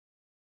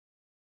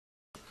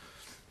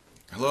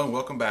Hello and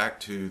welcome back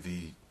to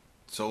the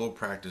Solo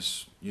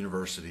Practice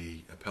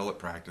University Appellate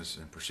Practice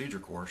and Procedure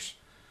course.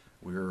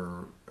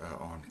 We're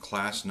on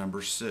class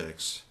number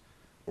 6,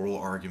 Oral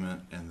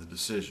Argument and the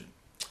Decision.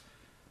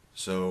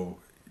 So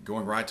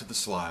going right to the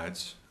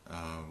slides,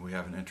 we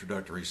have an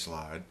introductory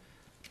slide,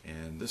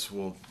 and this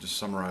will just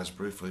summarize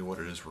briefly what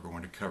it is we're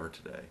going to cover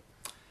today.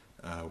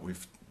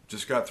 We've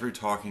just got through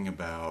talking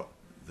about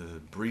the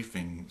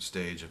briefing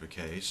stage of a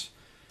case,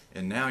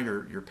 and now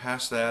you're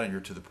past that and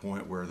you're to the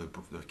point where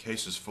the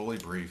case is fully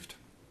briefed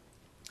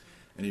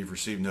and you've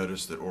received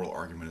notice that oral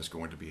argument is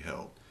going to be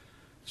held.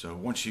 So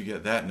once you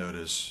get that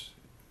notice,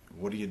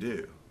 what do you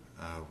do?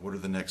 What are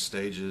the next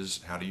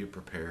stages? How do you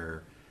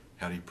prepare?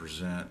 How do you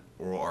present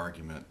oral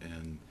argument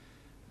in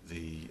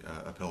the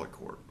appellate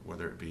court,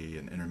 whether it be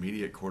an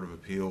intermediate court of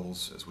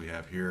appeals as we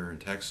have here in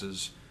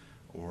Texas,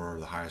 or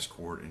the highest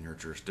court in your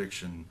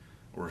jurisdiction,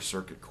 or a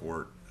circuit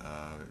court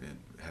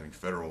having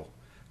federal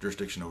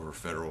jurisdiction over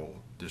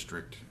federal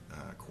district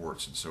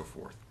courts and so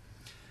forth.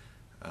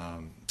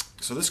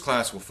 So this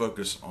class will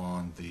focus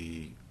on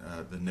the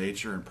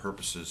nature and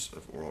purposes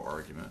of oral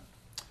argument,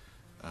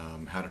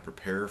 how to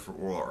prepare for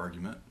oral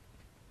argument,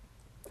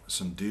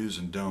 some do's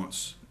and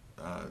don'ts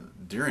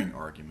during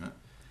argument,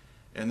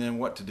 and then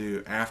what to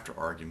do after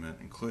argument,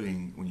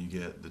 including when you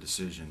get the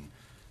decision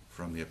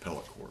from the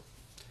appellate court.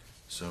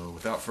 So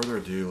without further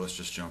ado, let's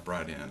just jump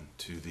right in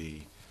to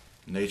the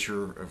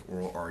nature of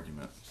oral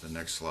argument, the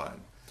next slide.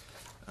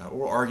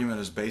 Oral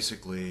argument is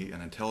basically an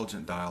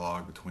intelligent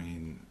dialogue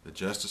between the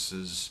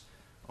justices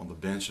on the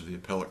bench of the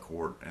appellate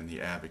court and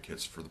the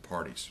advocates for the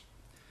parties.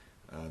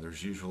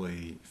 There's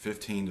usually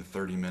 15 to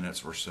 30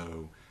 minutes or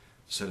so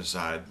set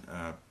aside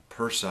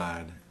per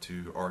side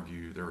to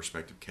argue their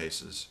respective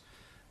cases.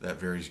 That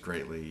varies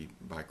greatly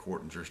by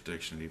court and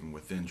jurisdiction, even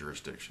within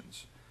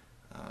jurisdictions.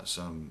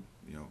 Some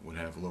would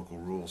have local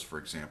rules, for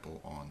example,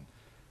 on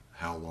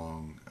how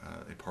long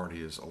a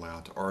party is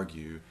allowed to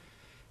argue.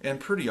 And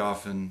pretty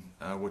often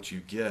what you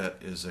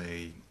get is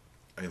a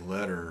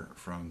letter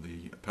from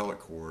the appellate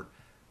court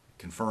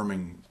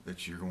confirming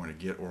that you're going to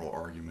get oral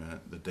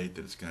argument, the date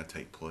that it's going to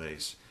take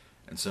place,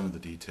 and some of the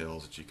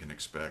details that you can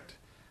expect,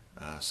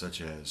 such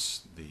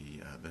as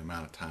the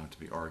amount of time to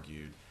be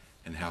argued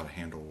and how to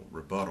handle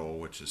rebuttal,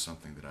 which is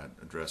something that I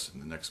address in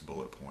the next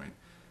bullet point.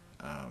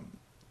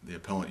 The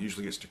appellant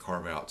usually gets to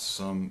carve out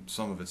some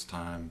of its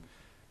time,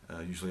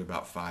 usually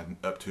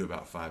up to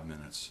about 5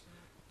 minutes,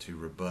 to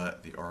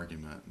rebut the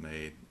argument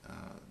made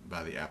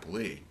by the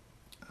appellee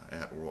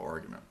at oral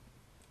argument.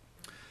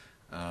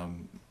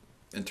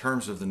 In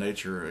terms of the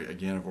nature,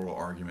 again, of oral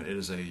argument, it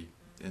is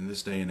in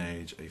this day and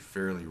age, a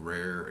fairly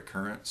rare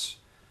occurrence.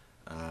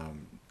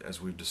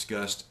 As we've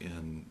discussed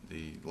in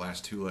the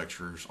last 2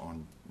 lectures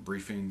on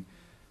briefing,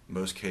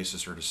 most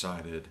cases are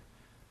decided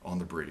on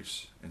the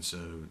briefs. And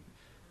so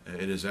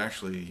it is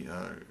actually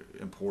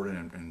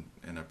important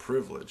and a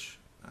privilege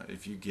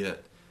if you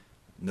get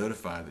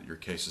notified that your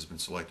case has been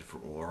selected for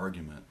oral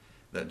argument.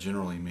 That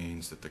generally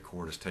means that the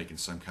court has taken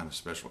some kind of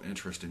special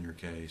interest in your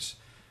case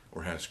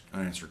or has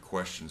unanswered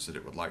questions that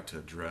it would like to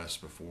address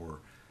before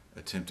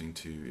attempting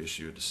to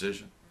issue a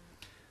decision.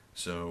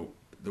 So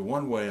the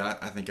one way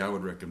I think I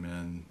would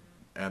recommend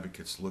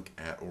advocates look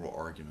at oral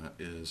argument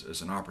is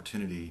as an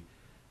opportunity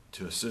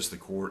to assist the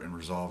court in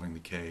resolving the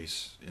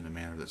case in a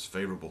manner that's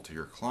favorable to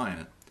your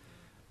client,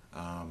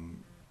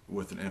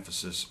 with an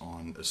emphasis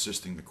on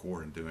assisting the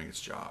court in doing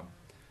its job.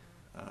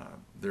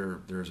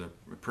 There's a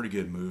pretty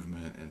good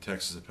movement in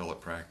Texas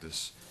appellate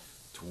practice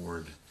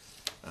toward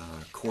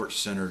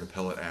court-centered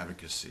appellate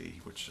advocacy,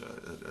 which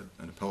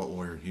an appellate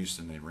lawyer in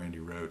Houston named Randy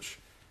Roach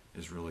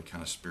is really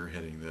kind of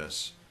spearheading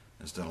this,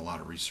 has done a lot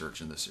of research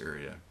in this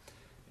area.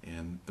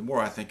 And the more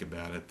I think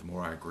about it, the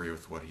more I agree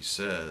with what he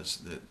says,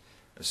 that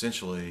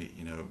essentially,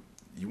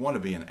 you want to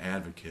be an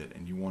advocate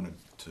and you want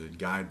to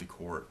guide the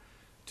court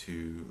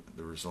to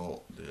the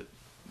result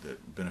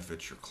that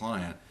benefits your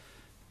client.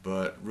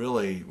 But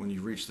really, when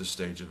you reach this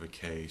stage of a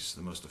case,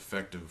 the most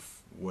effective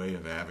way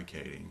of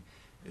advocating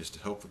is to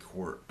help the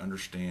court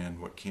understand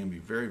what can be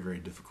very, very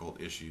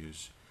difficult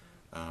issues,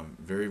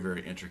 very,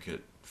 very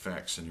intricate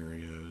fact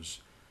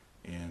scenarios,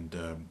 and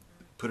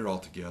put it all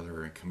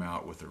together and come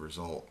out with a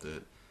result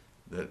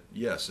that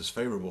yes, is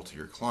favorable to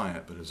your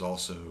client, but is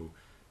also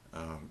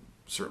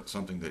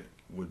something that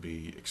would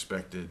be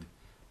expected,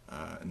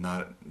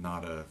 not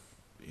a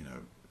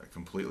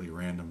completely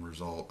random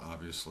result,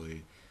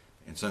 obviously,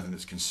 and something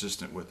that's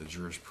consistent with the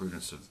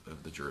jurisprudence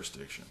of the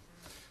jurisdiction.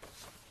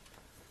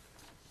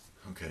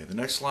 Okay, the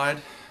next slide.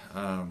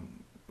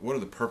 What are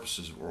the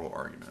purposes of oral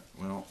argument?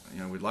 Well,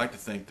 we'd like to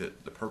think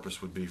that the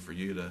purpose would be for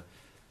you to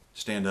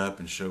stand up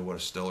and show what a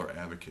stellar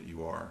advocate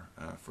you are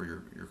for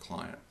your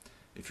client,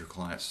 if your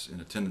client's in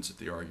attendance at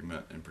the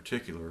argument in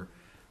particular,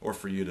 or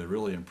for you to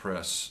really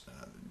impress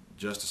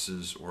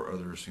justices or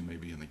others who may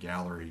be in the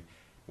gallery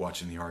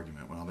watching the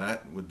argument. Well,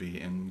 that would be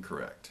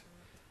incorrect.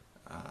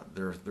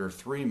 There are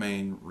 3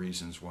 main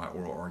reasons why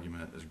oral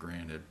argument is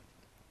granted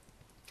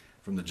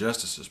from the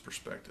justice's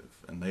perspective,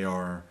 and they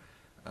are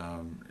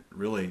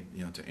really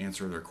to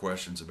answer their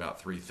questions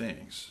about 3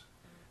 things.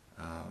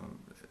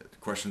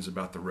 questions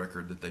about the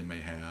record that they may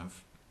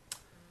have,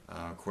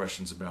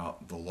 questions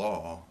about the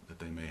law that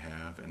they may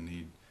have and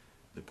need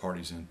the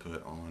parties'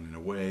 input on in a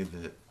way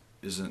that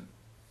isn't,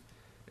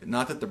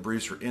 not that the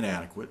briefs are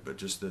inadequate, but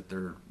just that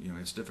they're,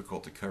 it's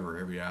difficult to cover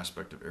every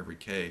aspect of every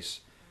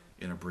case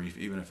in a brief,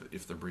 even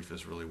if the brief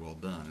is really well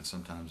done. And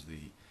sometimes the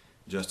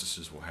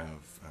justices will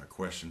have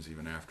questions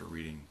even after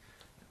reading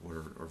what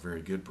are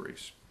very good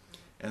briefs.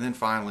 And then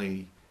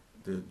finally,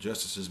 the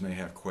justices may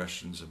have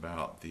questions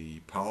about the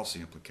policy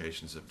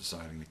implications of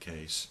deciding the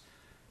case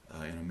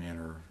in a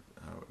manner,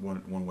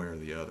 one way or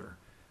the other.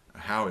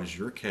 How is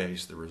your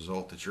case, the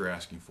result that you're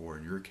asking for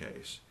in your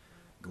case,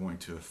 going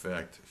to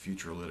affect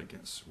future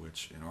litigants,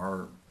 which in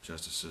our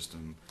justice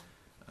system,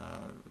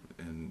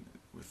 and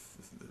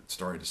with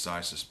stare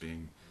decisis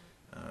being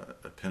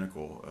a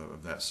pinnacle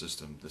of that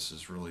system, this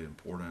is really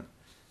important.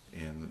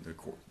 And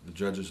the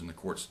judges and the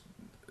courts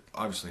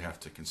obviously have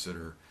to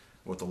consider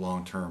what the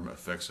long-term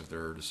effects of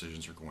their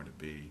decisions are going to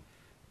be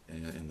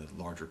in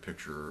the larger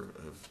picture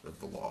of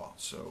the law.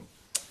 So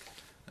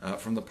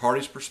from the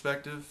party's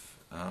perspective,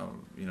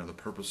 the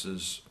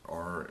purposes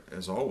are,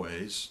 as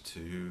always,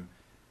 to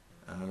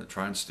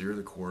try and steer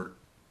the court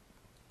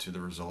to the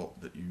result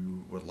that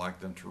you would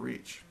like them to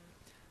reach.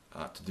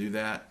 To do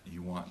that,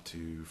 you want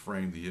to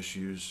frame the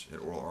issues at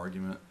oral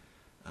argument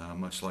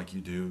much like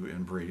you do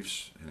in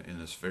briefs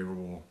in as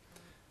favorable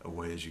a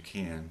way as you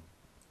can,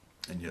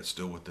 and yet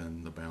still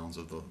within the bounds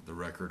of the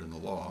record and the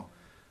law.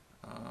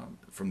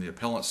 From the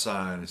appellant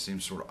side, it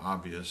seems sort of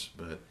obvious,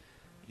 but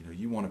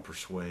you want to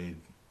persuade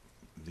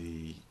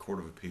the Court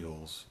of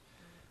Appeals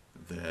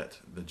that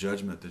the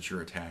judgment that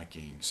you're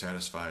attacking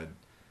satisfied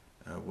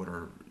what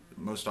are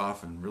most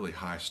often really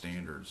high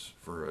standards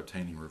for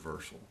obtaining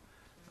reversal,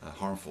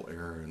 harmful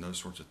error, and those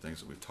sorts of things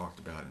that we've talked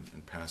about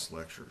in past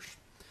lectures.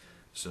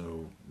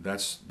 So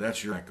that's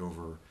your back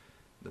over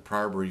the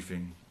prior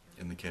briefing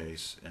in the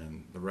case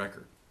and the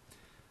record.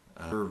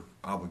 Your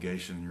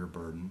obligation and your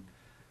burden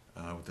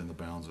within the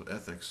bounds of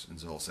ethics and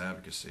zealous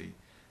advocacy.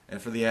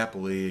 And for the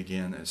appellee,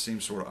 again, it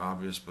seems sort of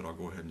obvious, but I'll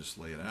go ahead and just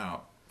lay it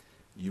out.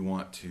 You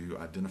want to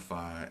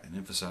identify and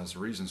emphasize the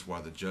reasons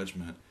why the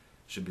judgment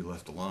should be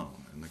left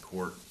alone, and the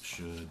court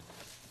should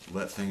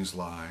let things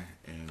lie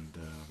and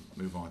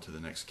move on to the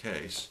next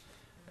case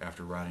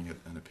after writing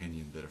an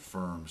opinion that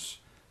affirms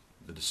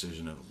the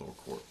decision of the lower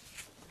court.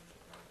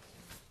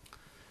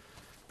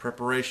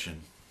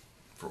 Preparation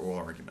for oral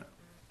argument.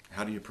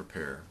 How do you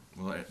prepare?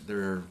 Well,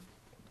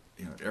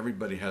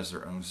 everybody has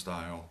their own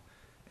style,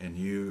 and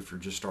you, if you're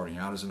just starting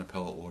out as an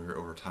appellate lawyer,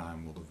 over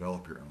time will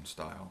develop your own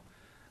style.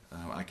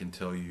 I can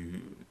tell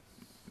you,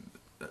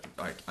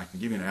 I can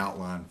give you an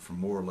outline from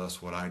more or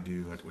less what I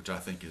do, which I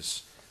think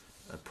is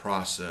a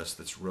process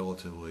that's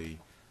relatively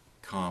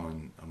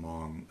common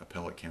among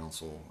appellate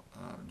counsel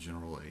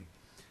generally.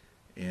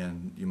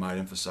 And you might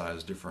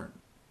emphasize different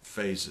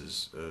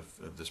phases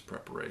of this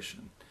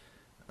preparation.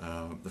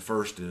 The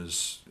first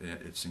is,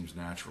 it seems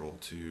natural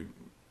to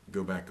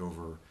go back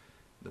over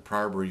the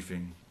prior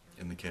briefing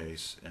in the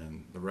case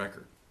and the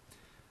record.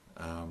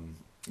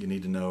 You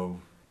need to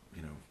know,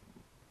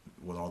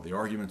 what all the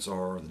arguments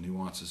are, the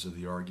nuances of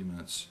the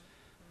arguments.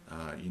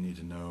 You need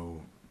to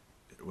know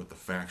what the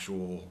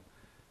factual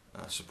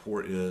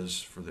support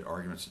is for the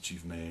arguments that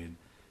you've made,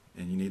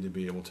 and you need to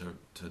be able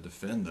to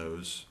defend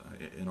those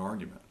in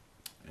argument.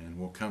 And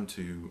we'll come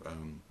to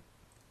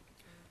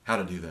how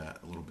to do that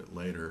a little bit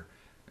later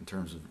in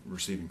terms of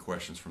receiving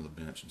questions from the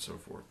bench and so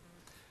forth.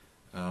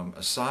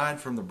 Aside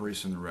from the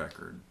briefs and the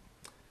record,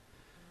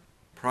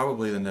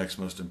 probably the next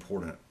most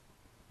important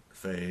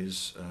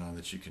phase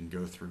that you can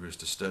go through is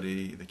to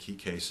study the key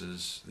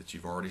cases that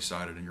you've already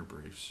cited in your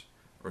briefs,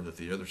 or that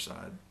the other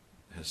side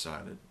has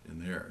cited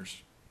in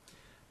theirs.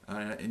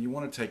 And you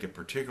want to take a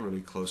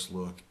particularly close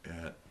look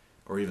at,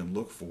 or even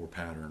look for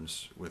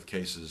patterns with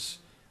cases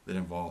that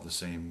involve the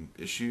same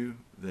issue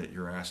that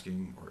you're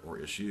asking, or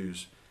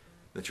issues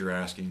that you're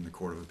asking the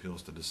Court of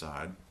Appeals to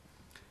decide,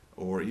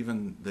 or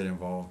even that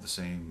involve the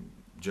same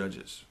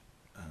judges.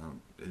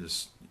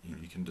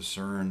 You can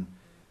discern,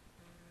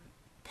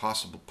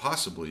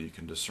 possibly you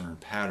can discern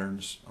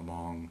patterns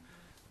among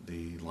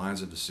the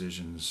lines of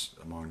decisions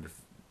among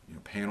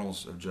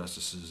panels of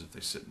justices if they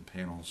sit in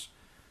panels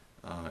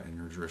in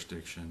your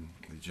jurisdiction.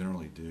 They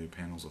generally do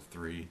panels of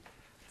 3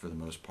 for the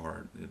most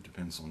part. It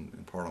depends in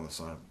part on the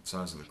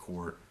size of the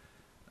court.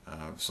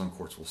 Some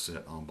courts will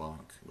sit en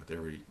banc with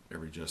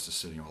every justice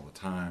sitting all the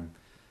time.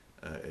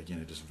 Again,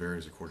 it just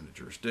varies according to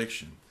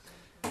jurisdiction.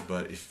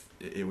 But if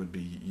it would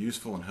be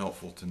useful and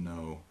helpful to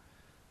know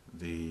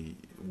the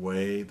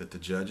way that the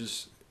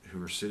judges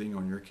who are sitting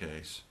on your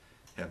case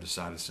have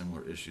decided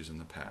similar issues in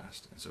the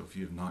past. And so if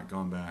you have not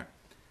gone back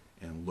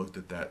and looked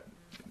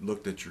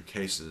at your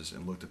cases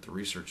and looked at the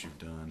research you've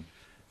done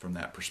from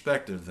that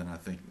perspective, then I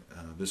think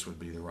this would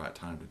be the right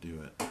time to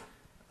do it.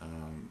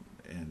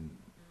 And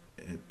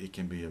it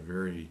can be a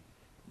very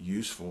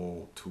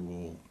useful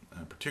tool,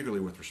 particularly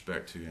with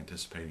respect to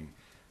anticipating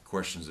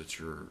questions that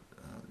your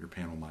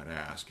panel might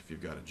ask. If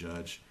you've got a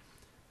judge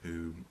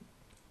who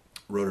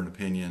wrote an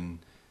opinion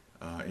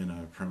in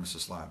a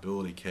premises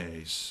liability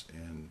case,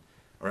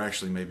 or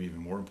actually maybe even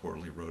more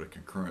importantly, wrote a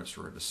concurrence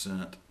or a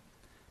dissent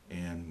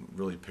and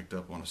really picked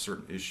up on a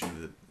certain issue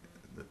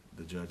that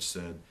the judge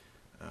said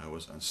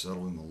was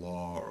unsettled in the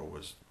law or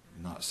was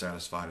not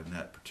satisfied in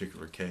that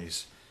particular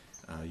case,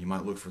 you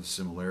might look for the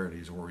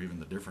similarities or even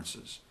the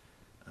differences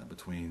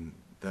between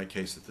that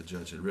case that the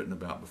judge had written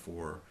about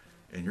before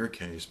and your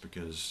case,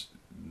 because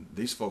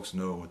these folks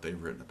know what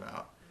they've written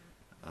about,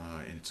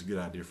 and it's a good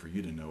idea for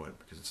you to know it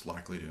because it's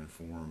likely to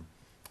inform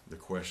the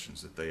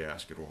questions that they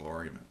ask at oral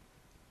argument.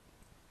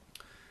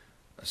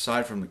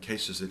 Aside from the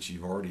cases that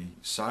you've already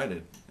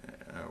cited,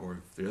 or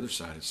if the other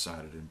side has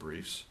cited in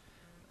briefs,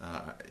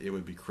 it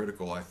would be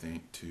critical, I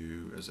think,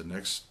 as a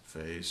next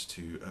phase,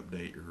 to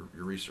update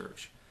your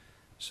research.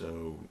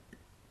 So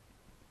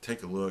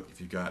take a look if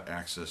you've got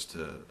access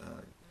to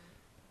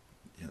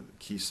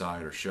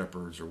Keysight or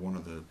Shepard's or one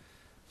of the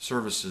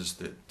services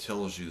that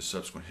tells you the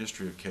subsequent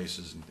history of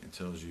cases and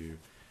tells you,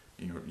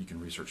 you can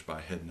research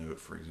by head note,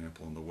 for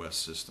example, in the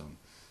West system.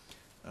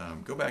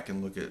 Go back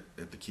and look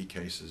at the key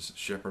cases,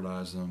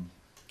 Shepardize them,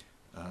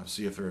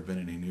 see if there have been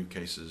any new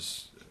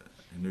cases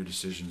and new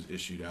decisions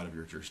issued out of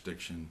your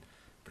jurisdiction,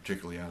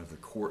 particularly out of the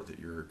court that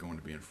you're going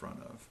to be in front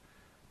of.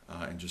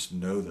 And just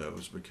know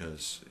those,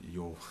 because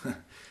you'll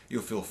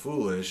feel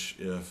foolish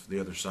if the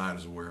other side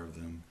is aware of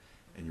them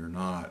and you're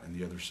not, and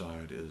the other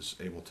side is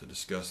able to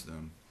discuss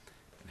them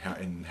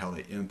and how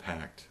they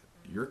impact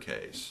your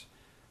case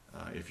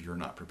if you're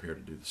not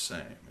prepared to do the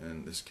same.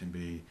 And this can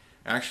be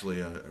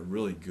actually a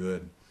really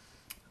good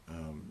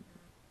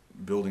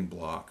building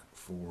block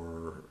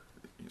for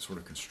sort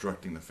of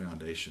constructing the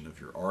foundation of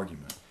your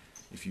argument.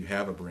 If you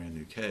have a brand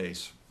new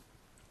case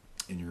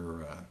in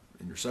your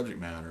subject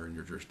matter, in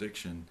your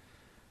jurisdiction,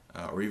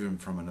 or even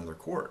from another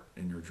court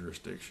in your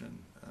jurisdiction,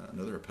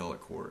 another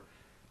appellate court,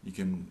 you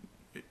can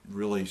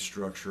really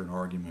structure an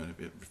argument.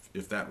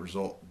 If that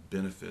result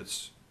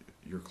benefits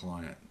your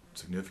client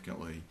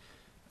significantly,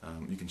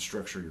 you can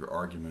structure your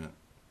argument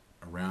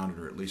around it,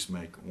 or at least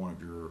make one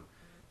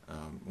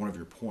of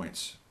your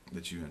points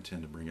that you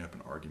intend to bring up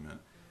in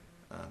argument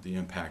the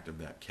impact of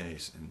that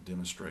case, and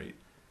demonstrate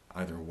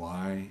either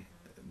why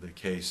the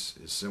case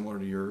is similar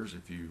to yours,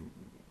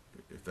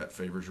 if that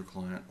favors your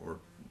client, or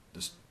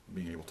just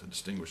being able to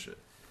distinguish it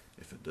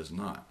if it does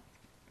not.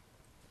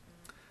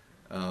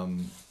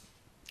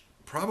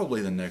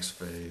 Probably the next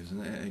phase,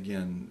 and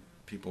again,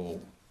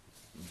 people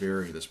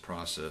vary this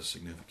process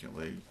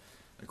significantly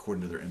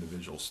according to their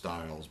individual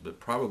styles, but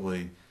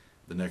probably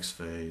the next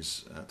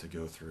phase to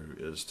go through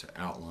is to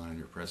outline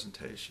your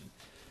presentation.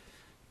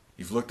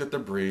 You've looked at the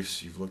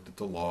briefs, you've looked at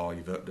the law,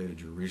 you've updated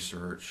your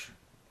research.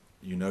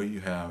 You know you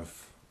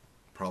have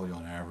probably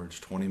on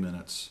average 20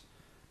 minutes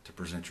to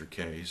present your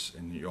case,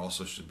 and you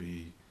also should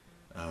be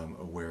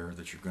aware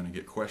that you're going to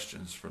get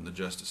questions from the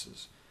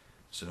justices.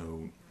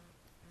 So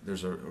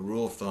there's a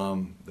rule of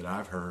thumb that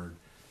I've heard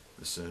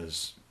that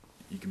says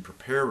you can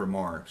prepare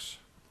remarks,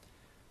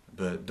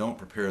 but don't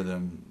prepare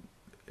them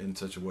in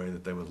such a way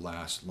that they would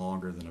last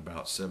longer than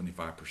about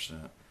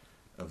 75%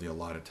 of the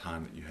allotted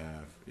time that you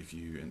have, if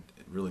you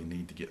really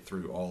need to get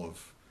through all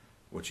of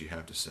what you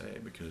have to say,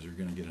 because you're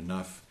going to get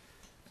enough,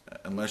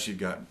 unless you've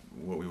got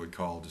what we would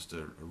call just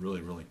a really,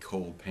 really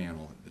cold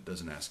panel that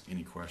doesn't ask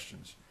any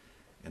questions.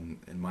 And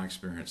in my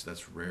experience,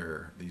 that's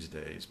rare these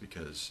days,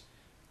 because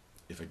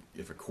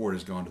if a court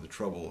has gone to the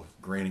trouble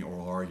of granting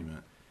oral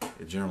argument,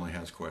 it generally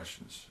has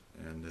questions,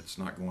 and it's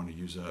not going to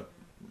use up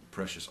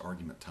precious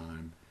argument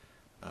time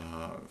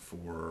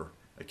for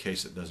a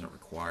case that doesn't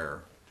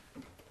require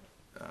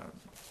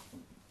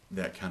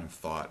that kind of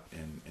thought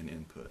and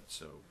input.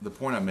 So the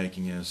point I'm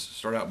making is,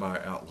 start out by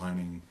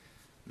outlining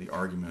the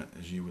argument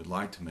as you would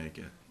like to make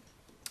it,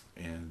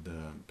 and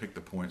pick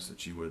the points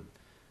that you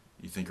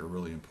think are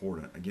really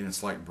important. Again,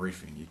 it's like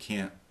briefing. You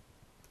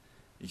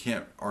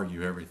can't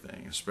argue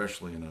everything,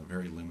 especially in a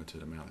very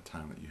limited amount of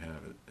time that you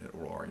have at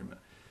oral argument.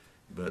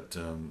 But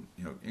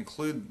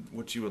include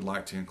what you would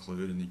like to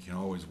include, and you can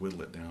always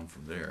whittle it down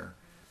from there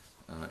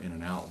in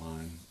an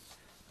outline.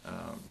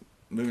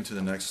 Moving to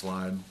the next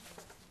slide.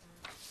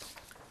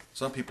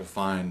 Some people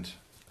find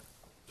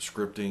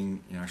scripting,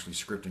 actually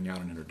scripting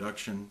out an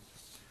introduction,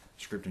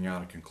 scripting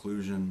out a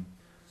conclusion,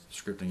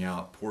 scripting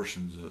out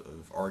portions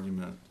of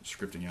argument,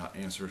 scripting out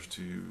answers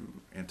to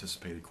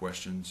anticipated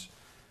questions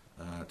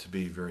to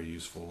be very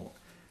useful.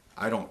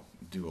 I don't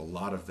do a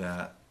lot of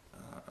that.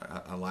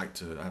 I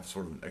have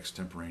sort of an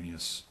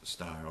extemporaneous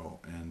style,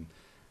 and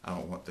I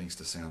don't want things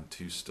to sound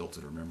too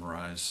stilted or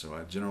memorized, so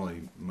I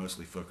generally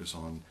mostly focus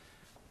on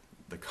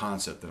the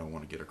concept that I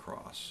want to get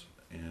across,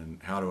 and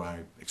how do I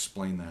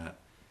explain that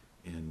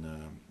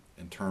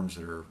in terms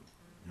that are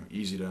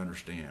easy to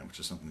understand, which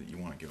is something that you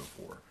want to go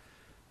for.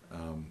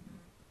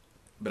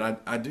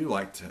 But I do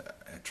like to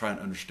try and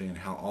understand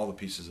how all the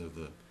pieces of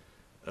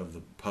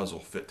the puzzle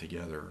fit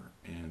together,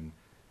 and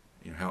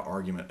how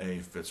argument A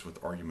fits with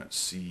argument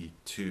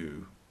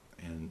C2,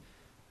 and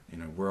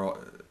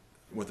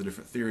what the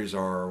different theories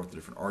are, what the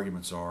different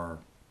arguments are.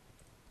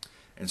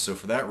 And so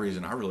for that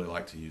reason, I really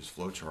like to use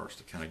flowcharts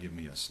to kind of give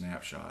me a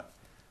snapshot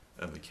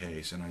of the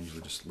case, and I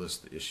usually just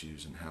list the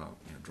issues and how,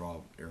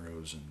 draw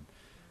arrows and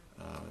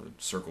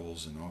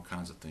circles and all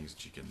kinds of things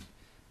that you can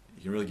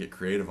really get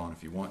creative on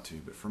if you want to.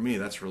 But for me,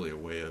 that's really a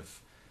way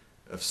of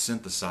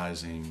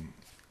synthesizing,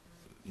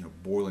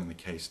 boiling the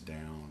case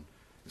down.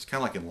 It's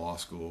kind of like in law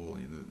school.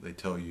 They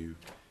tell you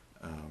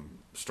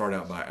start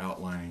out by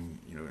outlining,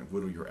 and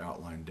whittle your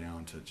outline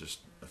down to just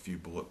a few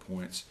bullet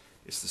points.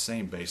 It's the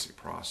same basic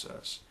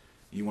process.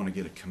 You want to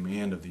get a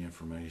command of the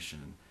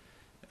information,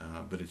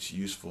 but it's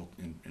useful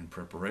in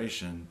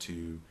preparation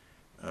to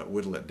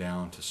whittle it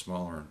down to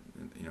smaller,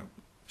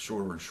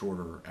 shorter and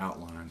shorter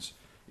outlines,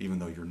 even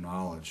though your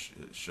knowledge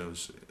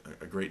shows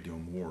a great deal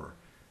more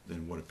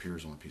than what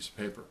appears on a piece of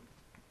paper.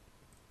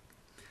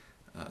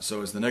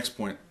 So as the next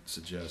point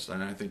suggests,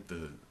 and I think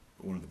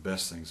one of the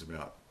best things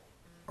about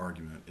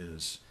argument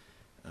is,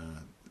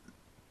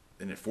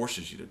 and it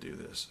forces you to do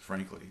this,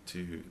 frankly,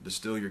 to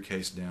distill your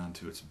case down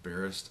to its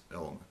barest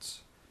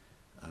elements.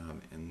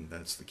 And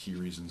that's the key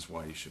reasons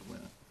why you should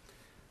win.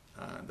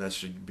 That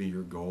should be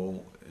your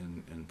goal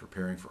in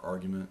preparing for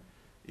argument,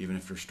 even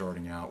if you're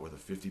starting out with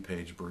a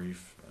 50-page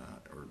brief,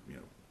 or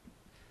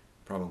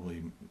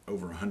probably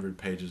over 100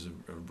 pages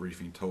of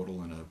briefing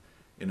total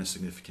in a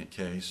significant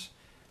case.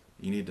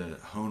 You need to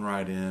hone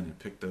right in and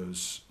pick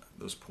those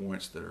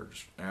points that are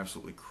just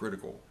absolutely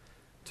critical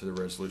to the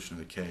resolution of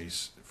the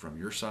case from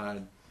your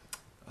side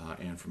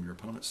and from your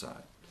opponent's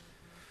side.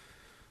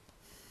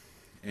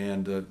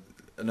 And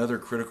another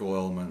critical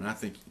element, and I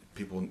think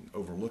people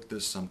overlook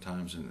this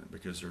sometimes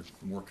because they're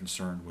more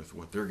concerned with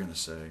what they're going to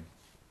say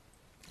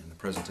and the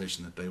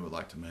presentation that they would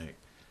like to make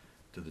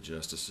to the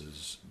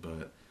justices,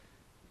 but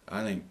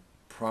I think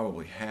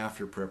probably half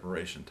your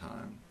preparation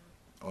time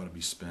ought to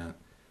be spent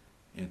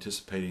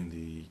anticipating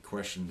the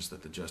questions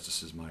that the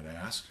justices might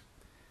ask,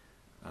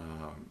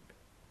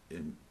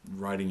 in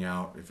writing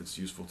out, if it's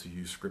useful to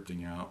you,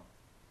 scripting out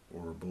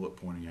or bullet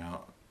pointing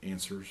out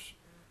answers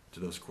to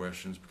those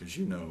questions, because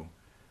you know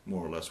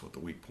more or less what the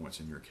weak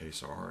points in your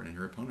case are and in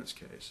your opponent's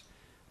case.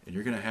 And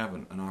you're going to have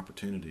an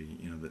opportunity,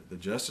 the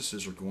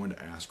justices are going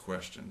to ask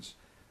questions,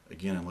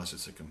 again, unless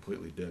it's a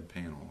completely dead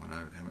panel, and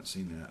I haven't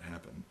seen that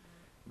happen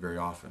very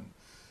often.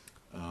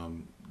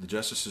 The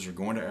justices are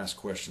going to ask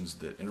questions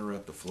that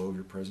interrupt the flow of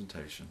your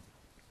presentation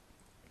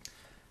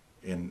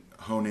and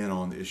hone in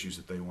on the issues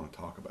that they want to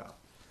talk about.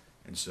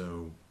 And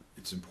so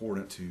it's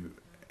important to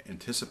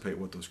anticipate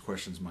what those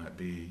questions might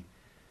be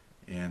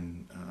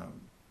and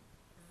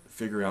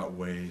figure out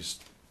ways,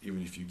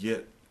 even if you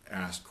get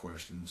asked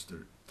questions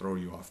that throw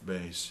you off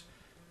base,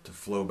 to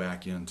flow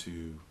back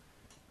into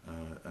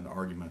an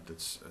argument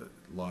that's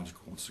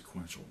logical and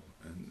sequential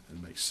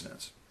and makes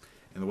sense.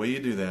 And the way you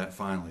do that,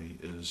 finally,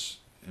 is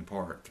in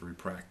part through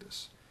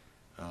practice.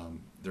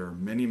 There are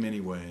many, many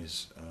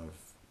ways of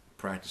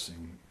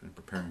practicing and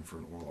preparing for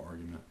an oral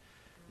argument.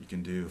 You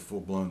can do a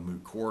full-blown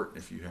moot court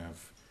if you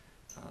have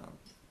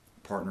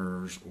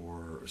partners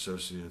or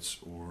associates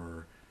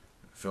or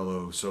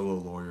fellow solo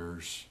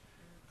lawyers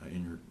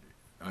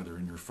either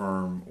in your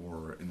firm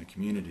or in the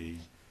community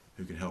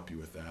who can help you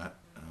with that.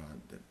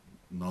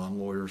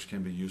 Non-lawyers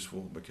can be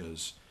useful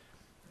because,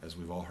 as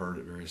we've all heard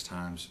at various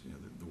times,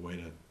 the way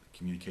to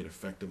communicate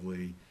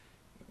effectively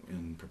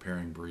in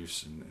preparing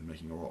briefs and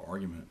making oral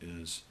argument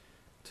is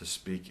to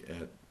speak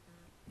at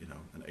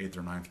an 8th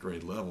or 9th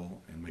grade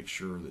level and make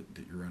sure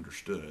that you're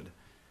understood.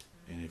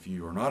 And if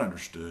you are not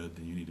understood,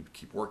 then you need to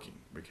keep working,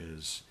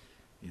 because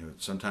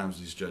sometimes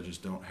these judges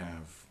don't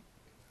have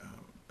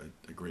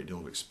a great deal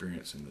of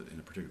experience in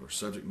a particular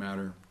subject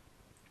matter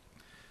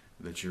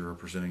that you're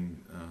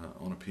presenting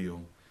on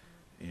appeal,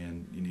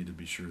 and you need to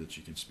be sure that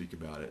you can speak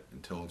about it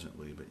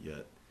intelligently but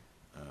yet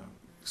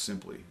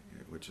simply,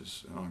 which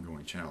is an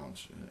ongoing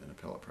challenge in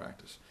appellate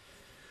practice.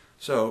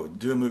 So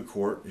do a moot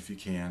court if you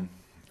can.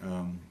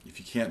 If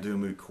you can't do a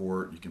moot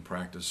court, you can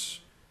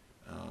practice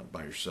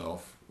by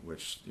yourself,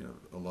 which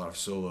a lot of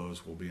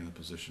solos will be in the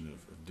position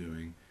of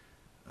doing,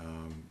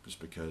 just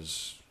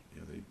because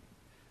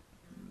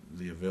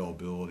the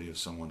availability of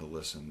someone to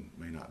listen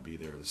may not be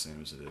there the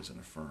same as it is in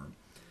a firm.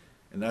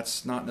 And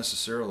that's not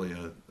necessarily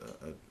a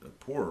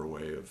poorer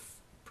way of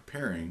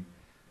preparing.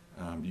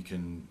 You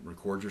can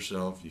record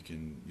yourself, you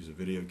can use a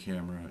video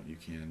camera, you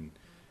can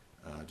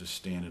just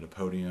stand at a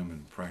podium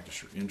and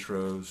practice your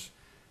intros,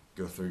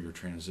 go through your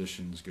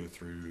transitions, go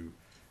through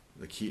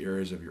the key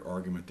areas of your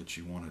argument that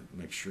you want to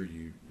make sure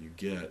you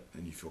get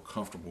and you feel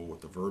comfortable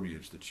with the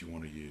verbiage that you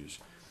want to use.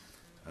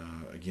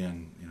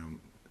 Again,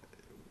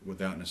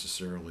 without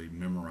necessarily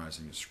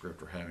memorizing a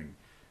script or having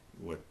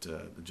what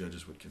the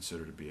judges would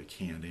consider to be a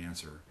canned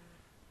answer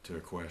to a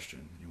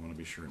question. You want to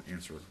be sure and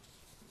answer,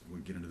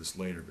 we'll get into this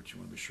later, but you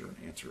want to be sure and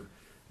answer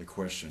the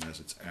question as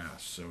it's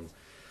asked. So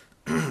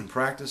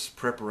practice,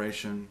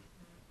 preparation,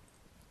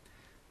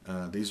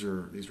 these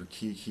are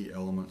key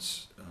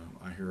elements.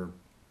 I hear a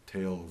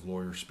tale of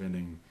lawyers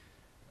spending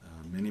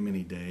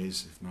many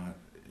days, if not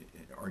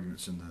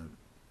arguments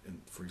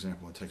for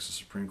example, a Texas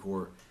Supreme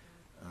Court,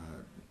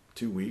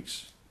 2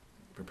 weeks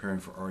preparing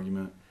for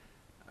argument.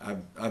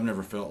 I've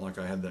never felt like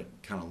I had that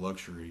kind of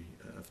luxury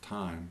of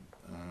time.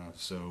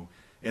 So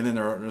And then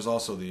there's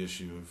also the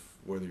issue of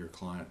whether your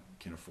client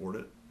can afford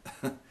it,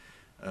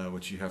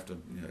 which you have to,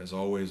 as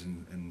always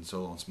in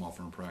solo and small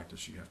firm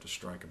practice, you have to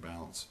strike a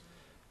balance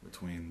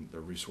between the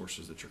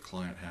resources that your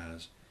client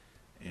has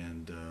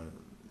and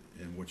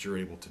what you're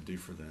able to do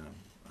for them,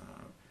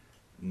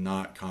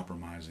 not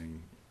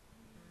compromising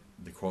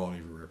the quality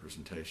of your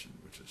representation,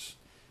 which is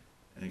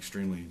an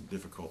extremely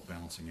difficult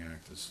balancing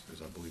act, as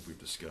I believe we've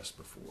discussed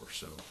before.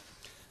 So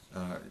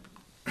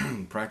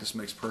practice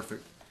makes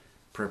perfect.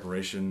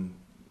 Preparation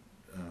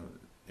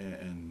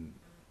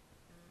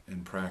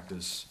and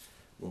practice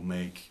will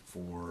make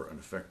for an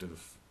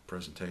effective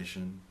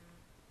presentation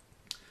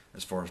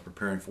as far as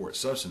preparing for it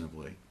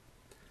substantively.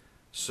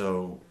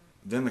 So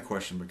then the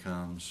question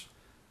becomes,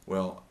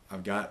 well,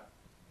 I've got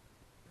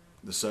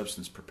the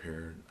substance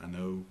prepared. I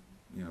know,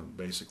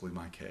 basically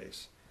my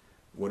case.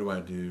 What do I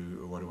do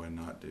or what do I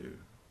not do?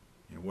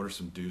 What are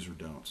some do's or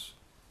don'ts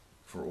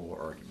for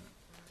oral argument?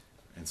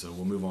 And so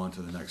we'll move on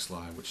to the next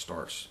slide, which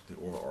starts the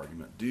oral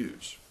argument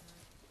do's.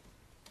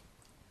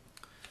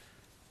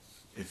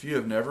 If you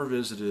have never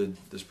visited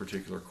this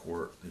particular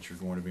court that you're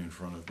going to be in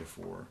front of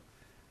before,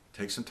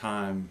 take some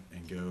time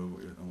and go,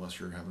 unless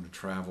you're having to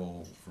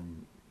travel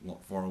from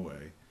far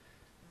away.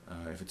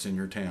 If it's in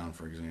your town,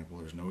 for example,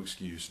 there's no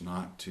excuse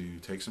not to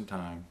take some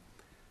time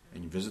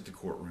and you visit the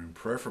courtroom,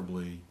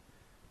 preferably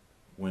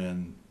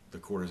when the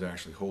court is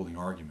actually holding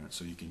argument,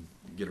 so you can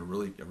get a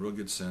real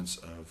good sense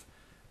of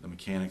the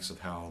mechanics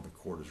of how the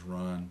court is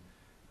run,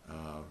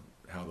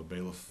 how the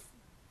bailiff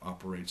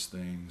operates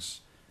things.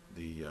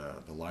 The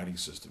lighting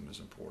system is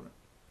important,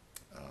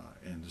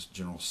 and just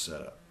general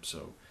setup.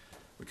 So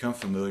become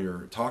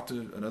familiar. Talk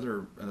to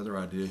another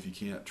idea. If you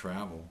can't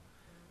travel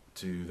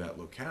to that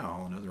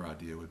locale, another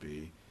idea would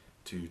be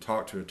to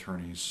talk to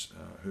attorneys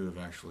who have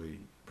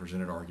actually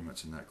presented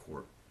arguments in that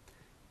court,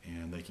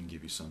 and they can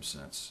give you some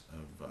sense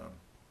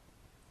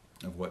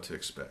of what to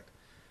expect.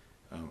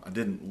 I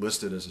didn't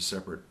list it as a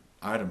separate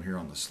item here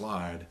on the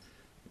slide,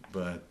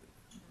 but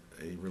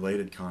a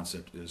related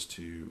concept is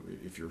to,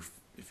 if you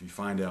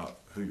find out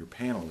who your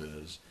panel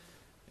is,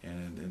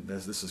 and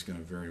this is going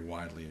to vary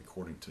widely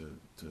according to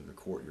the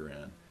court you're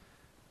in.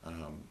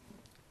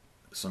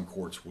 Some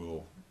courts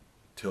will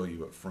tell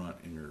you up front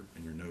in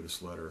your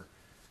notice letter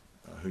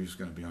who's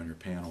going to be on your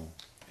panel,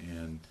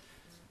 and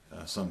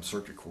some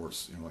circuit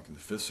courts, like in the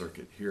Fifth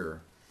Circuit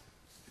here,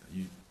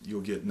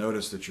 you'll get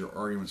notice that your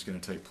argument's going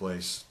to take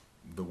place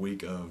the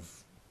week of,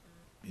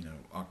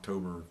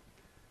 October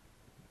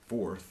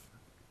 4th,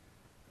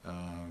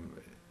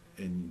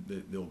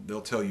 and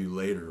they'll tell you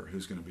later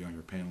who's going to be on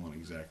your panel and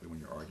exactly when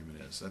your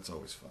argument is. That's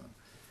always fun.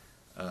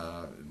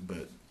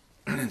 But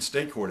in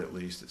state court, at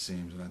least, it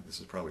seems, and this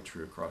is probably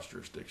true across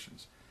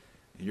jurisdictions,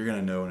 you're going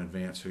to know in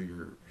advance who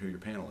your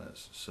panel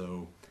is.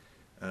 So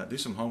do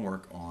some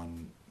homework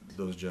on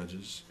those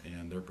judges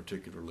and their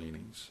particular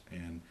leanings.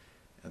 And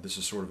this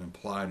is sort of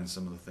implied in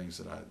some of the things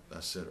that I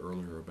said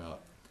earlier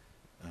about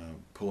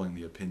pulling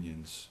the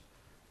opinions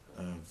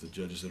of the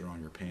judges that are on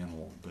your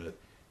panel. But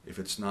if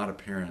it's not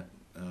apparent,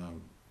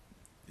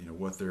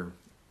 what their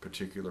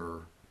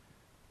particular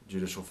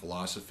judicial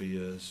philosophy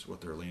is,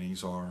 what their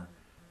leanings are,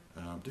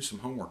 do some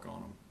homework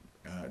on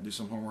them. Do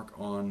some homework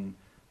on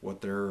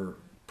what their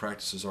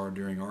practices are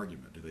during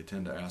argument. Do they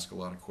tend to ask a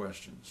lot of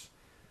questions?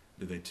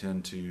 Do they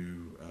tend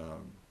to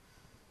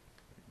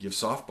give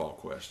softball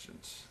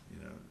questions?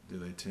 Do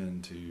they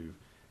tend to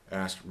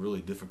ask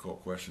really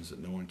difficult questions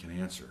that no one can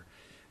answer?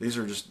 These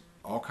are just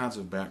all kinds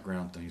of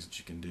background things that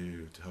you can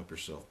do to help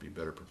yourself be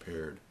better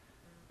prepared,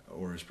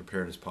 or as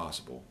prepared as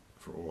possible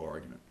for oral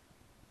argument.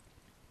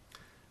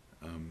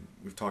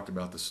 We've talked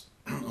about this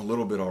a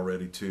little bit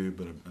already too,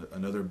 but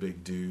another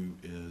big do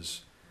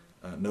is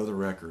know the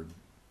record,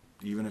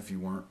 even if you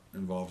weren't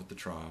involved at the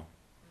trial,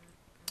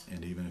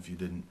 and even if you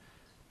didn't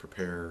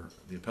prepare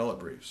the appellate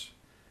briefs.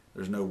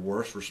 There's no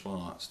worse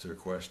response to a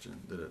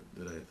question that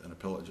an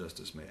appellate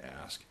justice may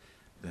ask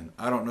than,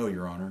 "I don't know,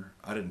 Your Honor.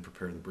 I didn't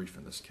prepare the brief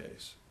in this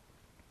case."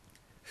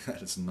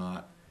 That is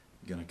not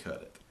going to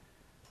cut it.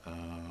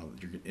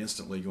 You're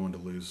instantly going to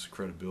lose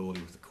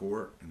credibility with the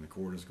court, and the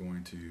court is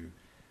going to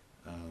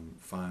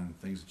find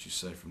things that you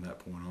say from that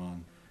point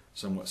on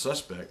somewhat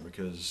suspect,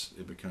 because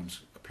it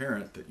becomes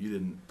apparent that you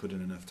didn't put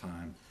in enough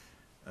time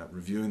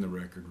reviewing the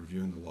record,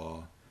 reviewing the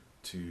law,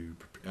 to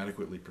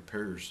adequately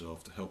prepare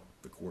yourself to help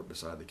the court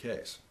decide the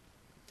case.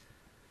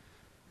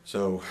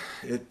 So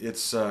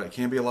it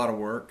can be a lot of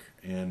work,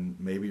 and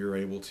maybe you're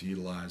able to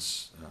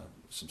utilize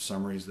some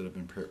summaries that have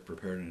been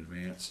prepared in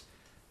advance.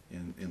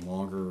 In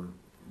longer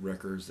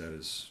records, that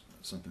is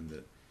something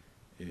that,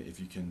 if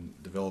you can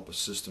develop a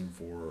system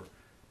for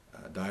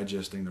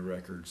digesting the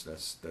records,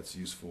 that's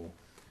useful.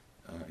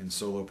 In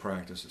solo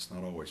practice, it's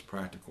not always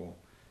practical.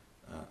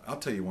 I'll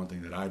tell you one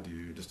thing that I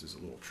do, just as a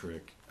little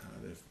trick,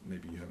 that if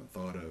maybe you haven't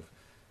thought of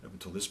up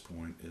until this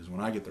point, is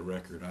when I get the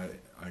record,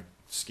 I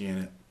scan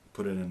it,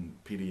 put it in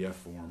PDF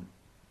form,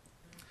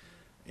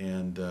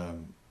 and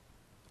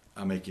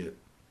I make it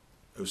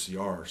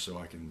OCR so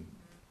I can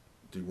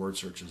do word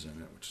searches in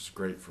it, which is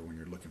great for when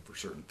you're looking for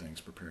certain things,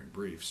 preparing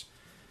briefs.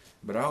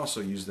 But I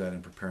also use that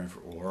in preparing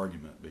for oral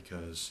argument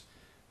because,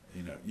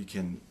 you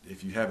can,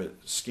 if you have it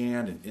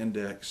scanned and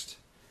indexed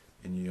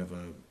and you have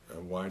a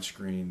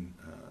widescreen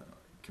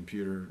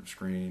computer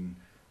screen,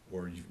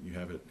 or you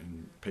have it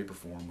in paper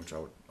form, which I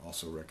would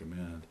also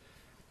recommend,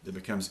 it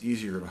becomes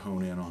easier to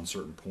hone in on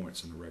certain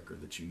points in the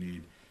record that you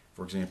need.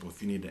 For example,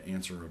 if you need to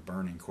answer a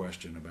burning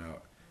question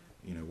about,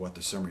 what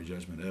the summary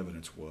judgment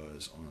evidence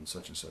was on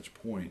such and such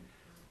point,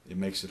 it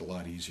makes it a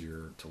lot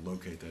easier to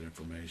locate that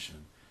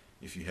information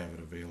if you have it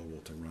available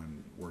to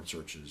run word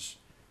searches,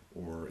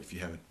 or if you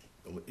have it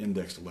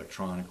indexed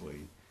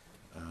electronically,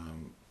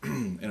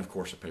 and of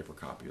course a paper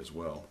copy as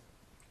well.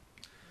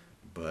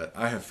 But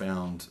I have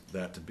found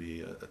that to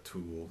be a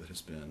tool that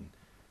has been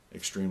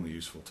extremely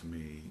useful to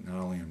me, not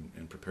only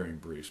in preparing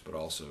briefs, but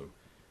also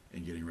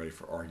in getting ready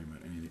for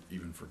argument, and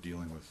even for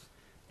dealing with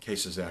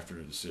cases after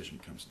a decision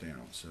comes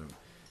down. So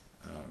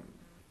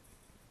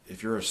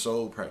if you're a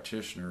solo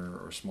practitioner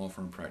or a small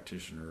firm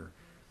practitioner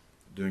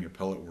doing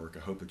appellate work,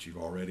 I hope that you've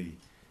already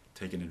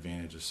taken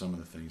advantage of some of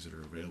the things that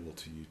are available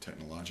to you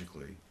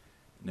technologically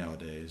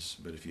nowadays.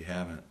 But if you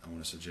haven't, I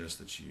want to suggest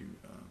that you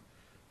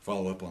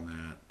follow up on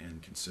that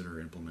and consider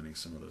implementing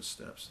some of those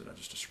steps that I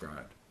just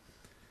described.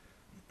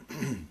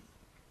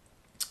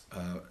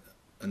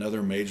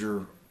 Another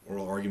major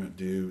oral argument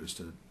due is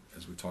to,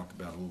 as we talked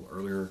about a little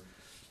earlier,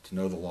 to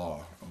know the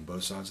law on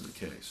both sides of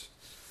the case.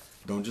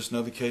 Don't just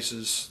know the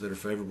cases that are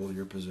favorable to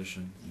your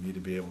position. You need to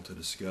be able to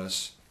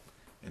discuss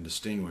and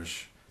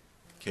distinguish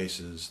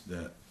cases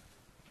that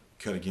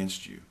cut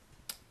against you.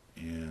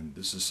 And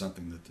this is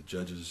something that the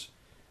judges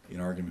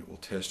in argument will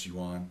test you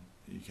on.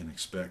 You can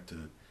expect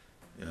to,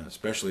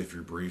 especially if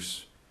your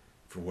briefs,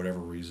 for whatever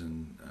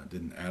reason,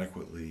 didn't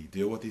adequately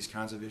deal with these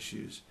kinds of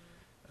issues,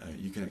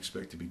 you can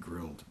expect to be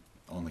grilled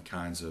on the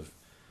kinds of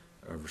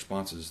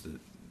responses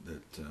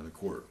that the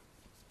court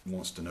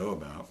wants to know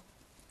about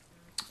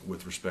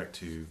with respect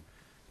to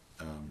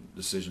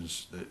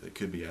decisions that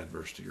could be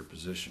adverse to your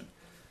position.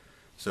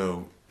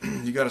 So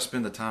you got to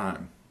spend the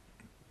time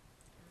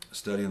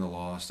studying the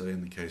law,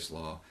 studying the case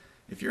law.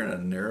 If you're in a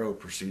narrow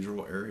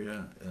procedural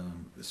area,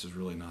 this is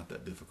really not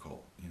that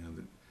difficult.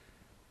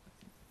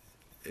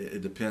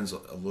 It depends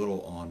a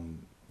little on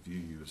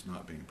you as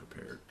not being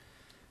prepared,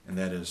 and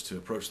that is to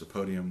approach the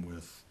podium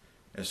with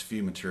as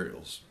few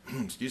materials,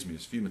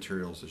 as few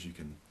materials as you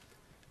can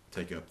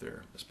take up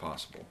there as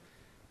possible.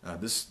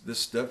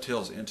 This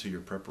dovetails into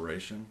your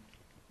preparation.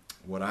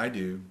 What I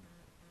do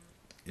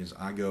is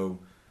I go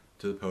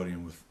to the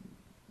podium with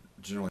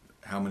generally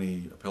how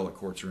many appellate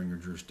courts are in your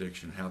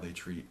jurisdiction, how they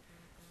treat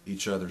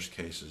each other's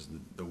cases,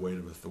 the weight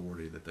of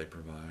authority that they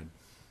provide,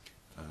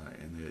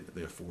 and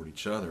they afford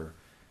each other.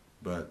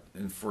 But,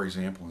 for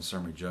example, in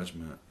summary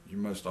judgment, you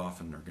most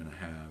often are going to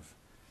have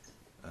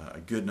a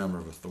good number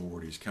of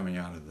authorities coming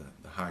out of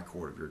the high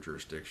court of your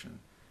jurisdiction.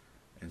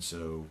 And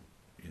so,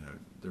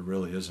 there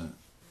really isn't,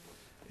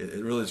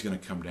 it really is going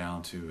to come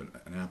down to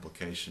an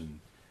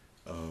application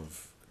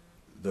of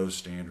those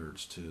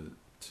standards to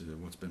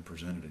what's been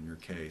presented in your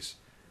case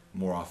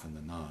more often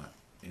than not.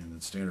 And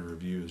the standard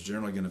review is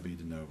generally going to be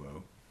de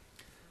novo.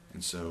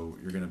 And so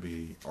you're going to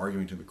be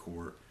arguing to the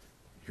court,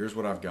 here's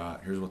what I've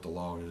got, here's what the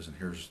law is, and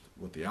here's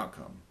what the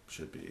outcome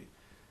should be.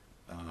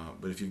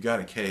 But if you've got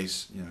a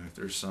case, if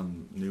there's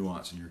some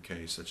nuance in your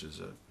case, such as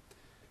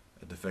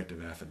a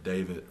defective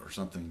affidavit or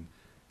something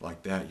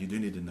like that, you do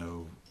need to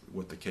know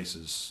what the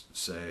cases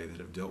say that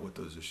have dealt with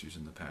those issues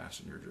in the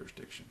past in your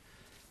jurisdiction,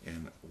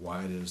 and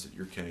why it is that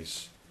your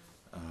case,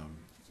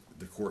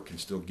 the court can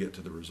still get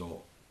to the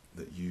result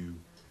that you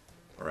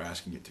are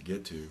asking it to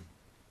get to,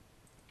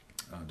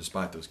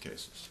 despite those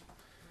cases.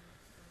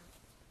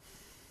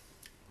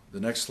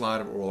 The next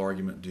slide of oral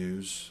argument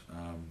dues.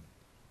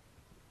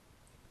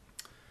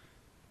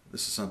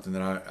 This is something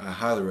that I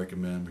highly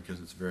recommend because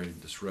it's very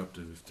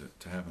disruptive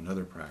to have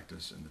another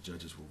practice, and the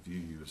judges will view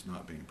you as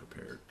not being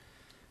prepared.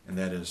 And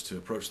that is to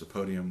approach the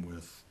podium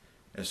with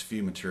as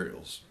few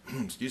materials,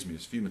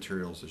 as few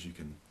materials as you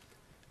can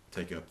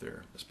take up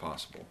there as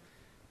possible.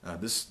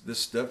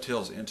 This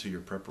dovetails into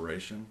your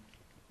preparation.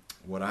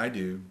 What I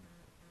do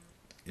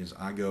is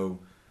I go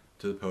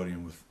to the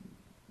podium with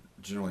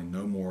generally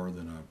no more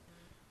than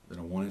a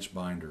 1-inch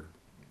binder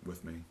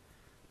with me.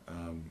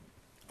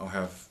 I'll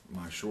have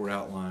my short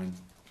outline,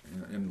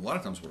 and a lot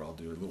of times what I'll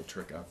do, a little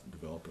trick I've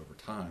developed over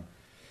time,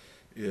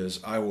 is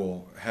I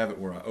will have it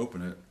where I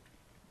open it,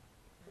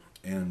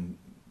 and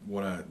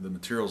the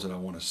materials that I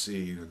want to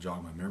see to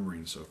jog my memory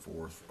and so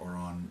forth are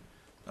on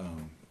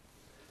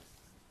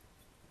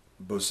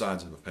both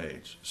sides of a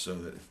page, so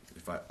that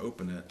if I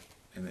open it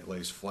and it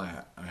lays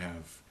flat, I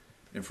have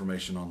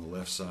information on the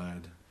left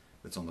side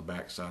that's on the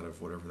back side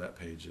of whatever that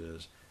page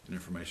is, and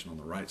information on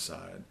the right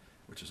side,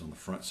 which is on the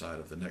front side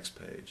of the next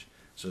page,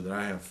 so that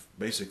I have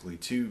basically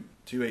two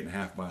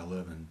 8.5 by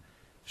 11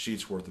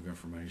 sheets worth of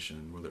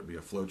information, whether it be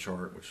a flow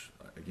chart, which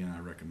again I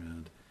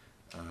recommend,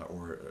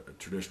 or a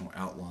traditional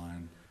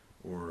outline,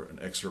 or an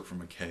excerpt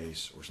from a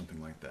case, or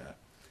something like that.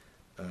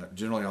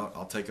 Generally,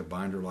 I'll take a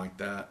binder like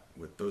that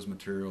with those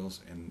materials,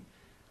 and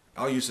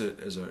I'll use it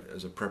as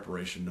a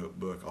preparation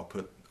notebook. I'll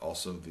put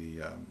also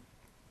the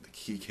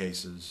key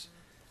cases.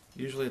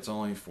 Usually it's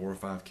only 4 or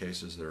 5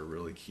 cases that are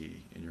really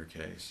key in your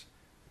case,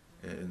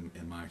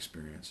 in my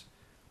experience.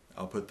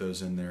 I'll put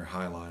those in there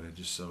highlighted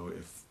just so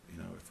if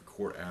a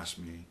court asks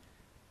me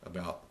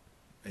about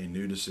a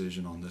new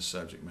decision on this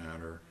subject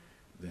matter,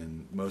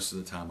 then most of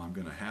the time I'm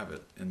going to have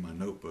it in my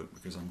notebook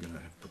because I'm going to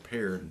have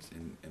prepared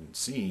and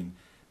seen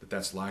that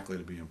that's likely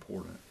to be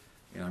important.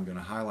 And I'm going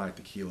to highlight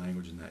the key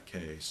language in that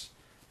case,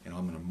 and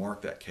I'm going to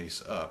mark that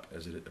case up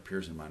as it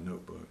appears in my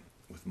notebook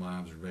with my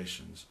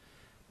observations,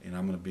 and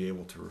I'm going to be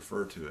able to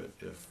refer to it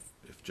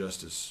if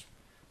Justice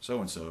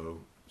so-and-so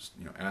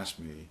asks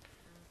me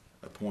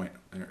a point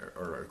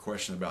or a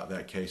question about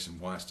that case and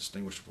why it's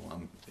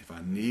distinguishable. If I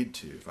need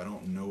to, if I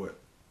don't know it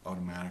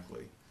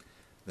automatically,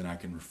 then I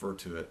can refer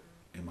to it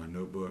in my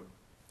notebook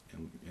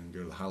and go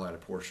to the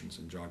highlighted portions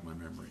and jog my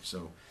memory.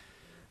 So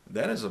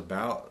that is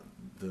about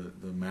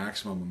the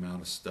maximum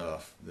amount of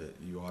stuff that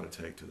you ought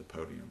to take to the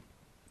podium.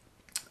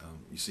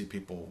 You see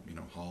people,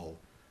 haul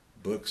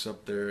books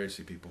up there. You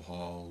see people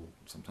haul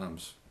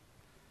sometimes,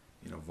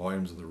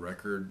 volumes of the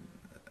record.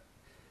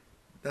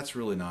 That's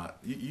really not,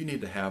 you need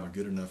to have a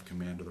good enough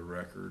command of the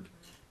record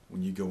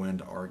when you go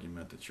into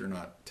argument that you're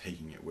not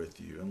taking it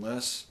with you.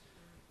 Unless,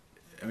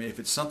 if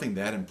it's something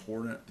that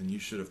important, then you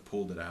should have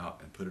pulled it out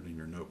and put it in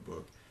your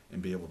notebook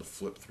and be able to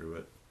flip through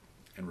it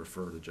and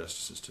refer the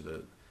justices to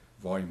the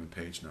volume and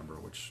page number,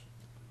 which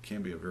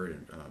can be a very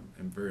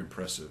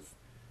impressive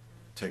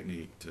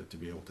technique to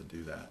be able to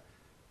do that.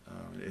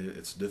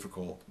 It's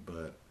difficult,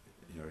 but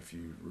if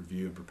you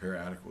review and prepare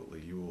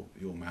adequately,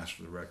 you'll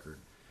master the record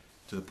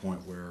to the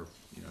point where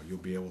you'll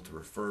be able to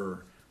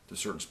refer to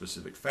certain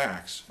specific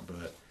facts.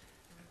 But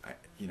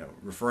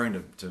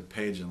referring to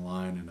page and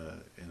line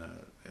in a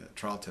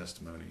trial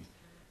testimony,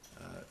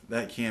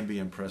 that can be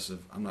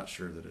impressive. I'm not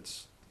sure that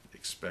it's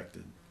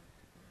expected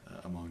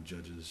among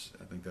judges.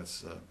 I think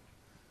that's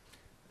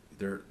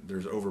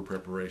there's over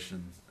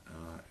preparation.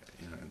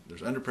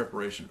 There's under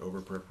preparation,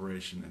 over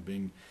preparation,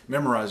 and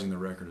memorizing the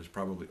record is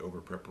probably over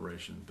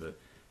preparation. But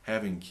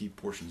having key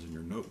portions in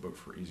your notebook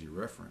for easy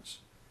reference,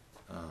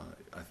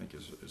 I think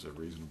is a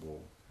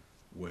reasonable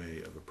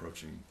way of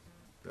approaching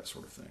that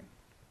sort of thing.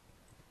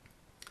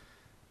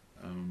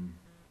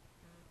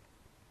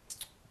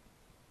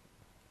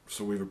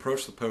 So we've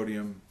approached the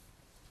podium.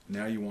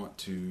 Now you want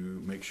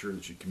to make sure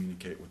that you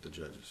communicate with the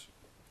judges.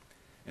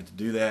 And to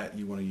do that,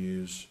 you want to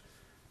use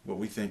what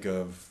we think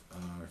of,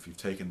 if you've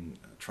taken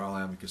a trial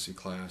advocacy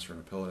class or an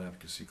appellate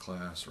advocacy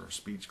class or a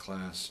speech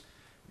class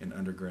in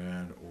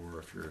undergrad, or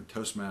if you're in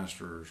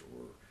Toastmasters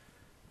or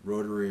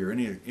Rotary or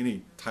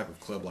any type of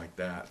club like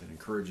that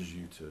encourages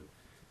you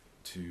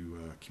to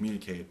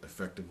communicate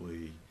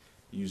effectively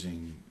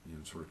using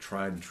sort of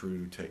tried and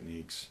true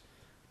techniques,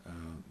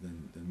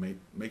 then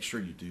make sure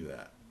you do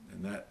that.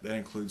 And that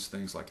includes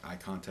things like eye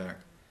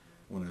contact.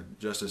 When a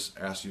justice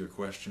asks you a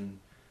question,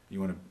 you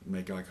want to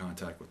make eye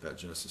contact with that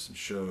justice and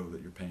show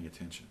that you're paying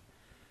attention.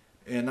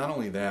 And not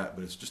only that,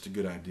 but it's just a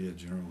good idea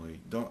generally.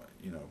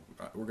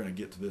 We're going to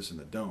get to this in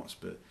the don'ts,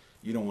 but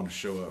you don't want to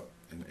show up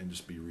and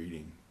just be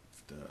reading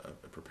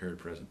a prepared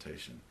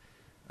presentation.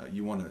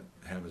 You want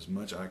to have as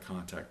much eye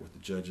contact with the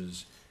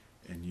judges,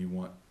 and you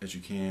want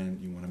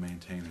to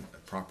maintain a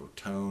proper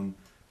tone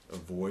of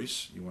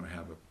voice. You want to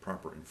have a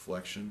proper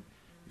inflection.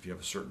 If you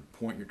have a certain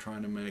point you're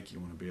trying to make, you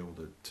want to be able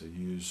to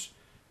use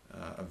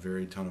a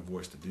varied tone of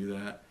voice to do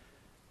that.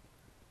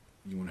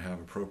 You want to have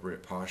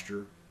appropriate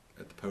posture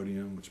at the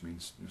podium, which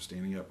means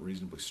standing up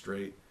reasonably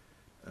straight.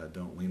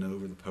 Don't lean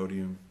over the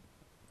podium.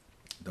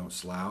 Don't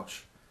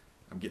slouch.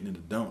 I'm getting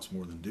into don'ts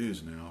more than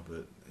do's now,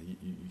 but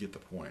you get the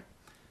point.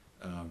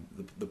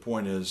 The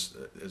point is,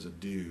 as a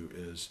do,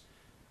 is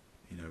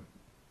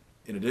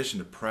in addition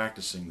to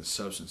practicing the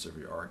substance of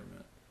your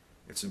argument,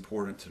 it's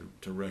important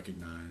to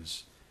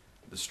recognize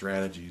the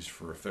strategies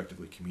for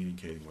effectively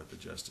communicating with the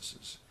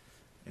justices.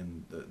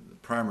 And the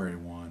primary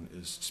one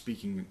is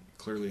speaking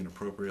clearly and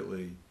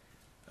appropriately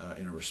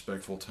in a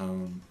respectful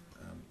tone,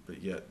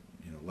 but yet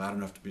loud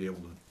enough to be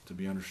able to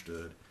be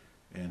understood,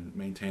 and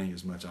maintaining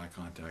as much eye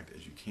contact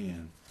as you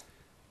can.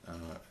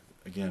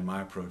 Again,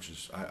 my approach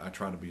is I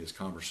try to be as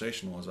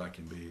conversational as I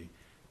can be,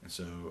 and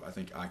so I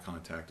think eye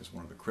contact is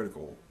one of the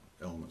critical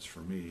elements for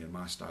me in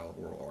my style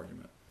of oral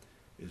argument,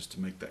 is to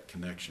make that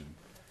connection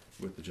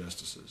with the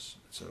justices.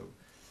 So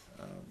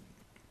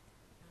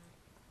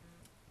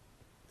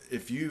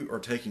if you are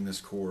taking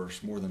this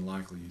course, more than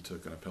likely you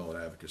took an appellate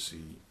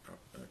advocacy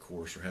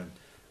course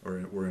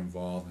or were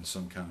involved in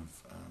some kind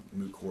of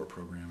moot court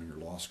program in your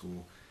law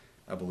school.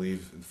 I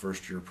believe the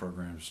first year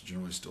programs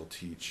generally still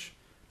teach,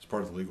 as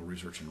part of the legal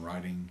research and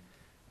writing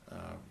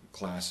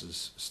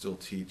classes, still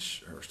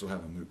teach or still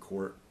have a moot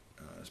court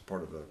as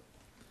part of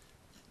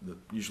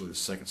usually the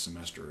second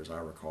semester, as I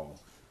recall,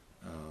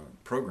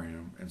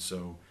 program. And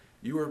so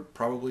you were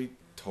probably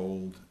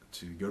told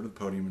to go to the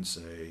podium and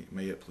say,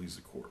 "May it please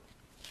the court."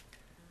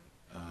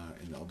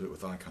 And I'll do it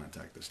with eye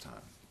contact this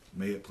time.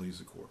 "May it please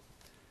the court."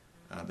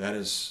 That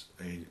is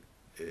a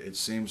it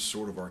seems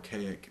sort of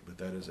archaic, but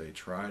that is a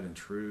tried and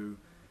true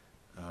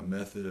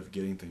method of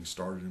getting things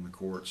started in the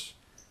courts.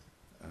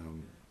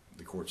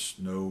 The courts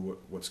know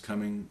what's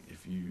coming.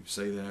 If you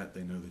say that,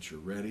 they know that you're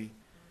ready.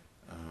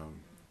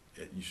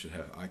 You should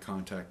have eye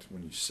contact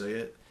when you say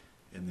it,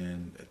 and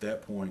then at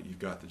that point you've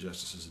got the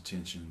justice's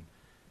attention,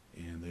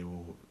 and they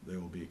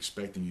will be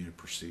expecting you to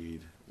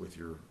proceed with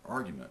your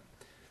argument.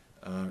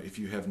 If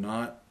you have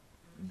not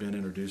been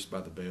introduced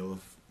by the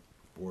bailiff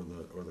or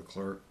the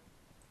clerk,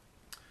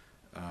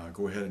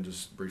 go ahead and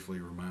just briefly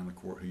remind the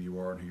court who you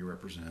are and who you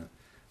represent.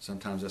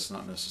 Sometimes that's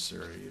not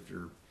necessary. If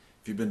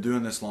you've been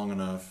doing this long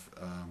enough,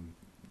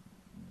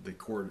 the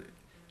court,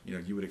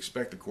 you would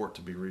expect the court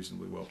to be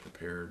reasonably well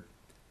prepared,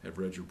 have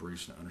read your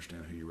briefs, and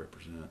understand who you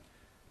represent.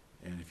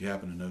 And if you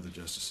happen to know the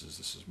justices,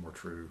 this is more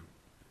true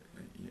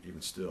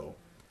even still.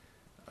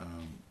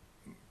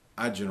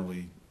 I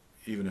generally,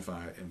 even if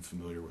I am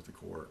familiar with the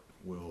court,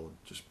 will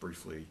just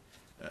briefly,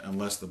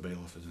 unless the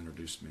bailiff has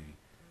introduced me,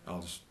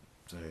 I'll just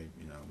say,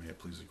 may it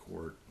please the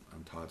court,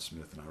 I'm Todd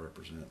Smith and I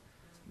represent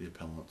the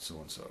appellant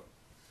so-and-so,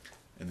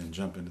 and then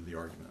jump into the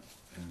argument.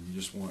 And you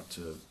just want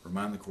to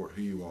remind the court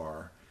who you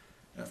are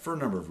for a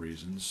number of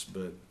reasons,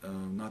 but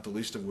not the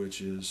least of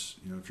which is,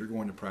 if you're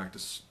going to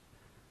practice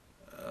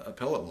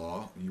appellate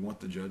law, you want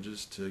the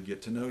judges to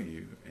get to know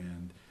you.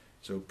 And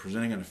so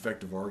presenting an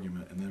effective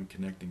argument and then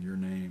connecting your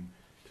name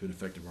to an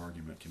effective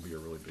argument can be a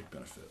really big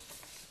benefit.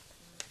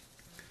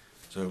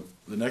 So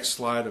the next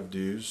slide of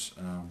dues,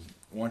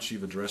 once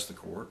you've addressed the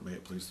court, may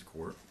it please the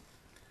court,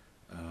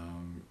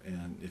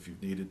 and if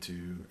you've needed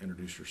to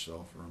introduce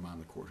yourself or remind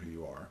the court who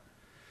you are,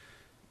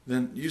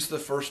 then use the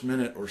first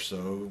minute or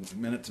so,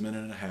 minute to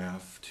minute and a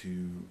half,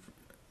 to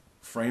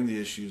frame the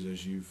issues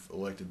as you've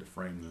elected to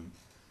frame them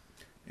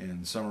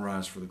and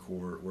summarize for the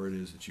court where it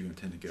is that you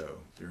intend to go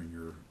during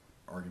your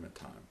argument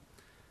time.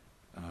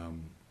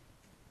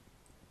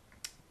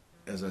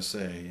 As I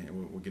say,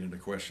 and we'll get into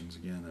questions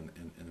again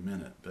in a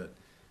minute, but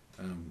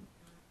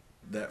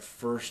that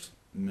first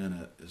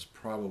minute is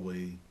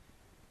probably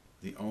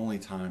the only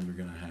time you're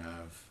going to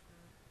have,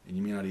 and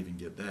you may not even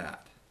get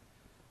that,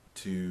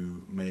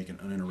 to make an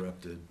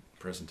uninterrupted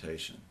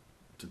presentation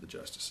to the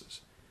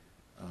justices.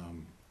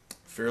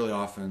 Fairly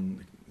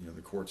often,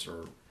 the courts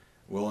are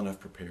well enough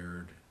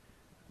prepared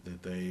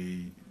that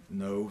they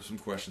know some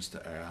questions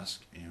to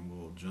ask and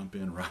will jump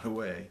in right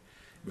away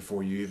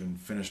before you even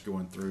finish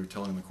going through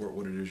telling the court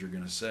what it is you're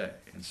going to say.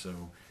 And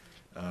so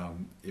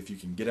if you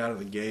can get out of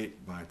the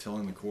gate by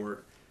telling the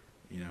court,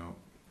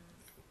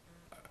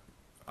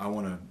 I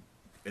want to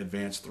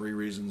advance 3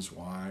 reasons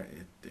why,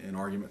 in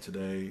argument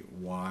today,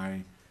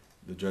 why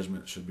the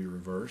judgment should be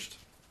reversed,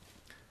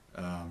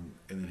 and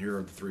then here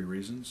are the 3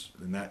 reasons,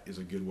 then that is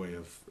a good way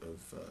of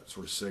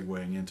sort of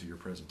segueing into your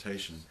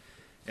presentation.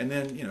 And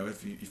then,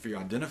 if you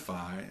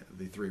identify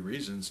the 3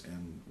 reasons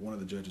and one of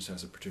the judges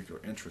has a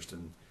particular interest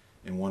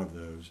in one of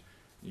those,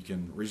 you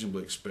can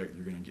reasonably expect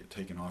you're going to get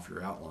taken off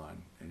your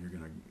outline and you're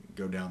going to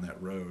go down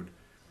that road,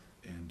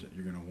 and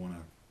you're going to want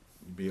to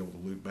be able to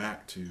loop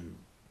back to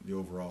the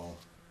overall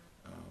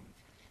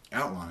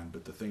outline.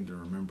 But the thing to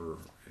remember,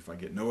 if I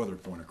get no other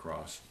point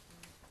across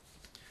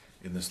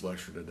in this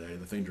lecture today,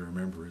 the thing to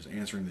remember is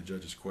answering the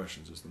judge's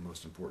questions is the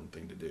most important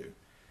thing to do.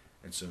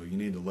 And so you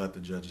need to let the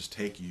judges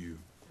take you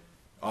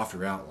off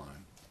your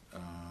outline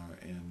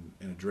and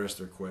address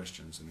their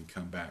questions, and then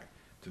come back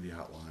to the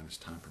outline as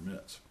time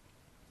permits.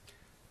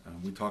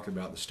 We talked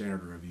about the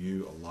standard of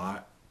review a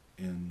lot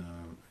in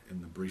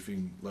the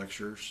briefing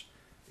lectures.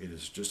 It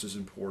is just as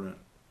important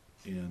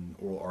in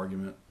oral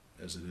argument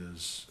as it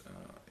is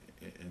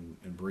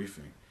in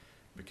briefing,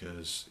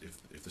 because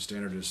if the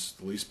standard is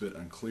the least bit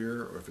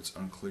unclear, or if it's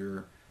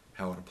unclear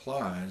how it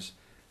applies,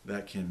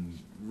 that can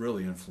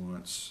really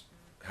influence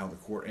how the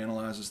court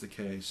analyzes the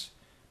case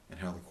and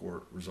how the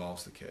court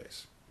resolves the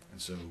case.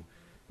 And so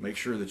make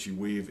sure that you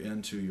weave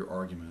into your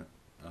argument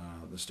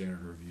the standard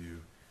of review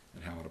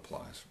and how it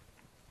applies.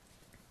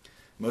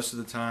 Most of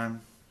the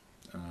time,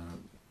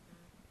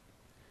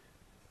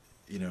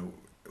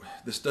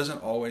 this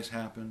doesn't always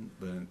happen,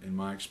 but in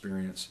my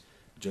experience,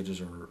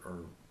 judges are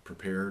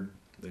prepared,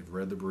 they've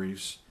read the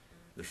briefs,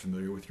 they're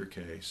familiar with your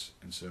case,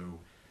 and so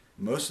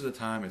most of the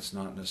time it's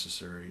not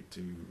necessary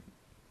to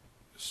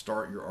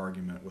start your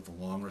argument with a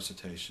long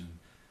recitation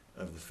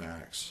of the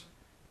facts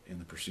in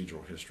the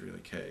procedural history of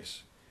the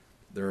case.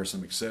 There are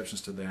some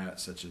exceptions to that,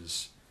 such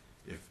as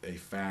if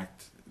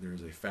there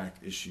is a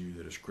fact issue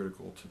that is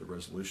critical to the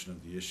resolution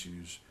of the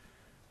issues,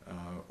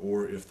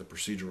 or if the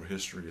procedural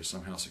history is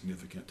somehow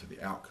significant to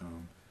the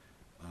outcome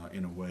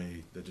in a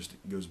way that just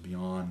goes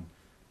beyond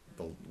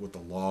what the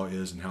law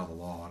is and how the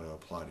law ought to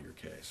apply to your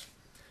case.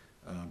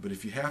 But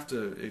if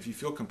you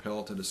feel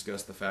compelled to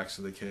discuss the facts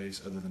of the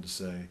case, other than to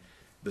say,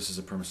 this is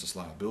a premises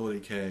liability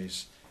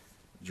case,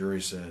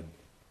 jury said,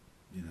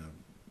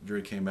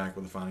 jury came back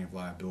with a finding of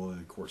liability,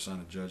 the court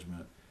signed a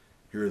judgment,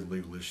 here are the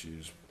legal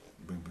issues,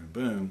 boom, boom,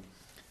 boom,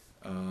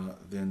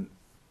 then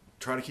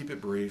try to keep it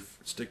brief,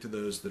 stick to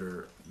those that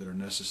are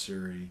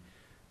necessary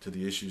to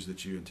the issues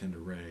that you intend to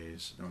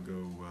raise.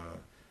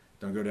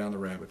 Don't go down the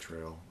rabbit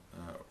trail.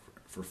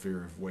 for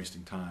fear of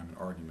wasting time in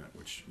argument,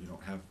 which you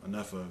don't have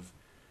enough of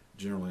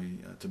generally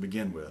to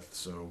begin with.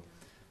 So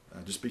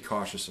just be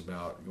cautious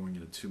about going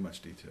into too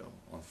much detail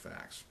on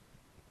facts.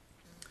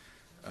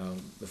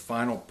 The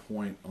final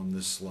point on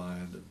this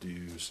slide of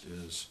dues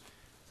is,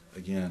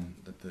 again,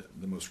 that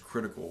the most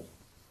critical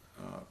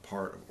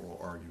part of oral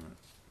argument,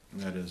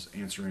 and that is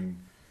answering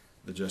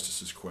the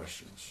justice's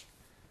questions.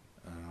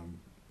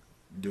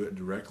 Do it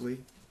directly.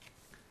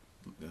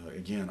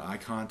 Again, eye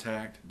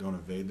contact. Don't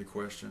evade the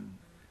question.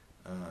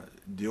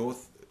 Deal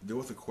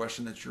with the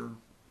question that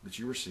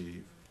you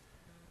receive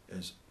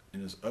as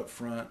in as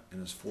upfront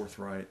and as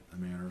forthright a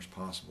manner as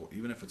possible,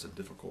 even if it's a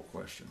difficult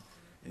question,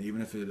 and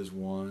even if it is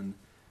one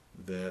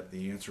that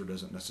the answer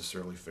doesn't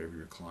necessarily favor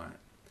your client.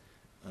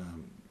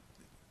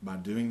 By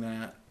doing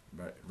that,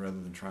 rather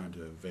than trying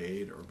to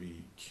evade or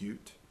be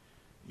cute,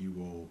 you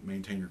will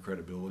maintain your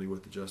credibility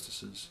with the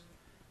justices.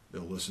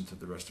 They'll listen to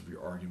the rest of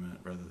your argument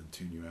rather than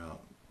tune you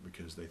out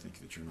because they think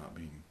that you're not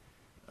being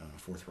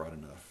forthright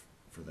enough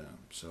for them.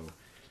 So,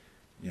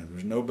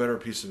 there's no better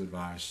piece of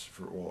advice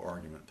for oral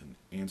argument than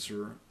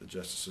answer the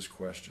justice's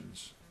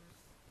questions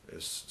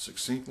as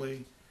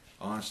succinctly,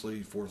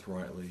 honestly,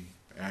 forthrightly,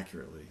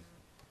 accurately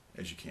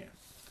as you can.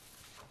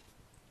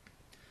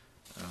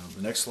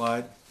 The next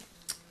slide,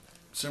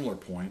 similar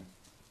point.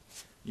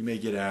 You may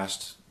get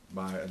asked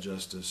by a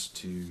justice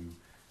to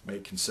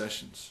make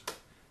concessions.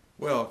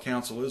 Well,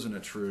 counsel, isn't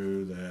it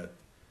true that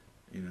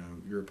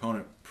your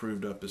opponent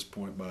proved up this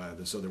point by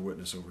this other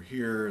witness over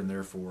here, and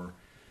therefore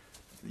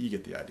you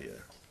get the idea.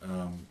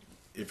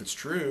 If it's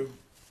true,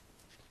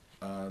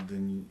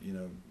 then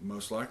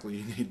most likely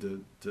you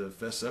need to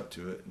fess up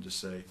to it and just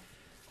say,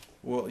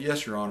 well,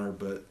 yes, Your Honor,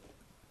 but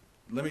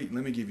let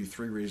me give you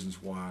 3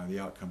 reasons why the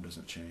outcome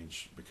doesn't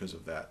change because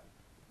of that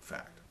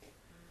fact.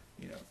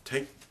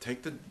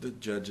 Take the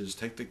judges,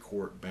 take the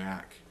court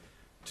back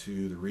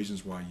to the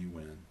reasons why you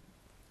win,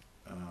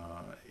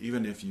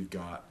 even if you've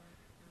got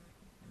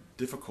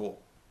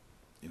difficult,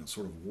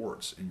 sort of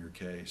warts in your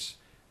case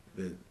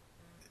that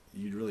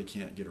you really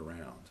can't get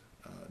around.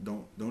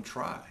 Don't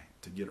try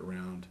to get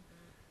around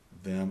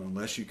them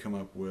unless you come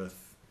up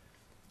with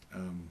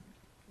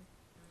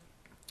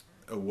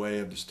a way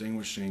of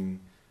distinguishing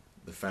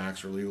the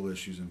facts or legal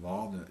issues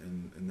involved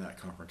in that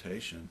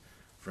confrontation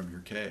from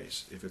your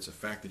case. If it's a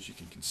fact that you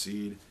can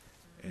concede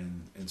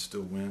and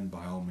still win,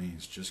 by all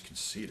means, just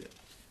concede it.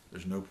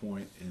 There's no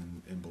point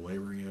in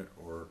belaboring it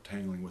or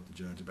tangling with the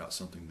judge about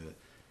something that,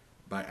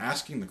 by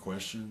asking the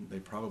question, they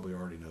probably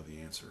already know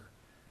the answer.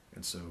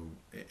 And so,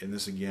 and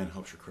this again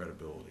helps your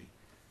credibility.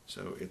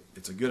 So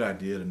it's a good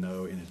idea to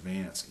know in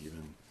advance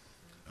even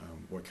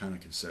what kind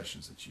of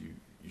concessions that you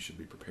should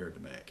be prepared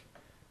to make,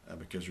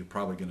 because you're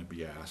probably going to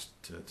be asked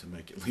to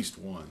make at least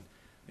one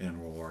in an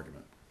oral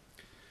argument.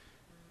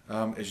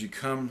 As you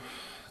come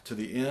to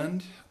the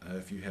end,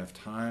 if you have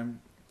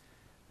time,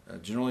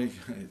 generally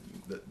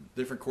the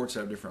different courts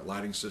have different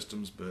lighting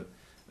systems, but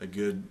a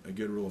good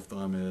rule of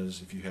thumb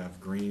is if you have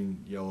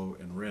green, yellow,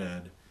 and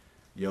red,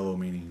 yellow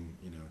meaning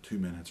 2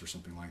 minutes or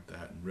something like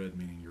that, and red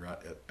meaning you're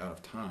out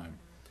of time.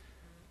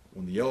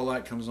 When the yellow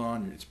light comes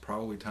on, it's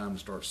probably time to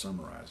start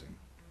summarizing.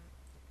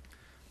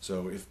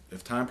 So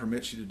if time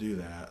permits you to do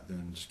that,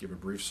 then just give a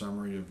brief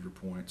summary of your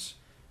points.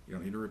 You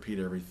don't need to repeat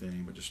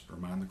everything, but just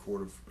remind the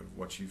court of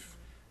what you've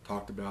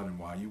talked about and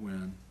why you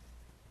win.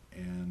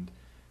 And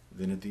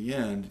then at the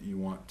end, you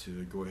want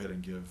to go ahead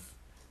and give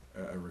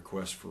a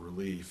request for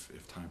relief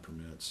if time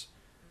permits,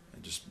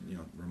 and just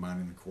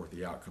reminding the court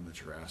the outcome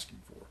that you're asking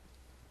for.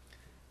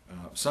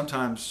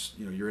 Sometimes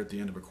you're at the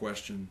end of a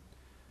question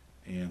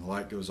and the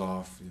light goes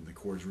off and the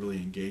court has really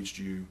engaged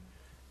you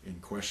in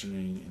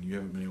questioning and you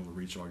haven't been able to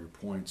reach all your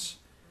points,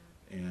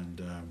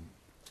 and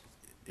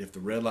if the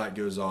red light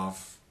goes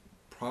off,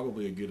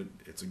 probably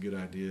it's a good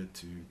idea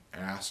to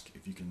ask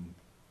if you can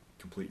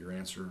complete your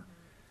answer,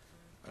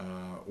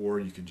 or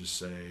you can just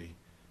say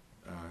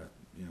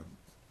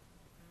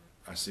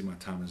I see my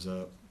time is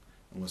up.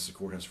 Unless the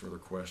court has further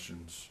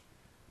questions,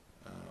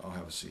 I'll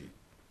have a seat.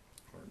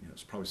 Or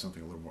it's probably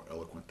something a little more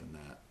eloquent than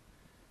that.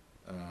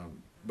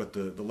 But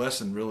the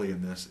lesson really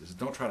in this is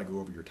don't try to go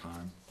over your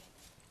time.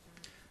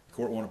 The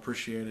court won't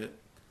appreciate it.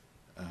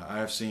 I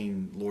have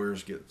seen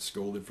lawyers get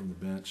scolded from the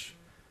bench.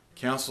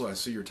 Counsel, I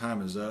see your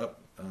time is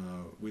up.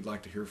 We'd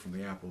like to hear from the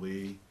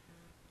appellee.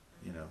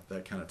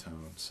 That kind of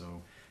tone.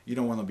 So you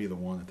don't want to be the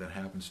one that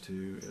happens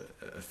to.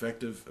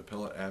 Effective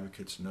appellate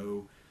advocates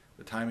know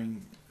the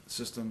timing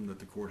system that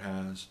the court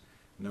has,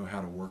 know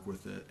how to work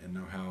with it, and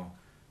know how,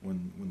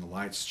 when the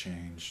lights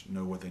change,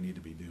 know what they need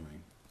to be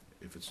doing.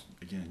 If it's,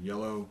 again,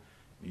 yellow,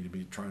 you need to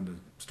be trying to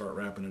start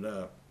wrapping it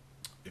up.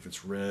 If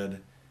it's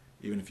red,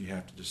 even if you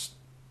have to just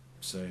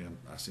say,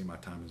 I see my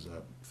time is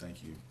up,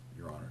 thank you,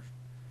 Your Honor.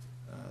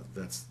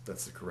 That's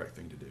the correct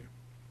thing to do.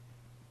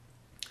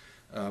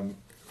 I'm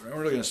not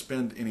really going to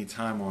spend any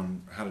time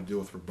on how to deal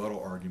with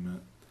rebuttal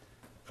argument,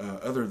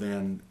 other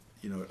than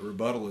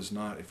rebuttal is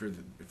not, if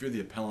you're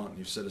the appellant and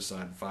you've set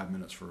aside 5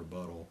 minutes for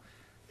rebuttal,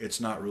 it's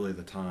not really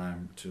the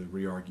time to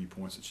re-argue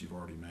points that you've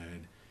already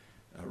made.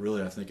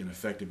 Really, I think an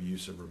effective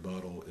use of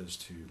rebuttal is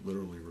to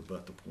literally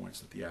rebut the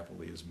points that the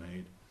appellee has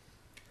made.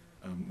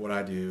 What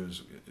I do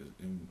is,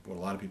 and what a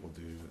lot of people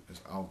do,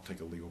 is I'll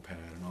take a legal pad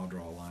and I'll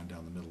draw a line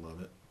down the middle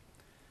of it,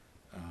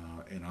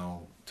 and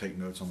I'll take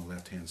notes on the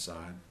left-hand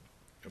side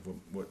of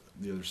what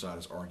the other side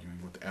is arguing,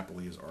 what the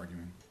appellee is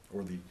arguing,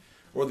 or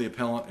the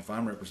appellant. If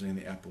I'm representing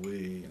the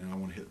appellee and I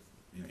want to hit,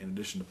 in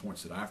addition to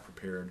points that I've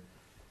prepared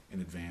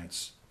in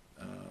advance,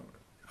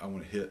 I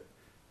want to hit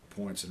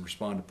points and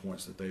respond to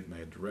points that they've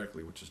made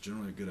directly, which is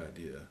generally a good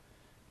idea,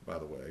 by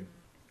the way.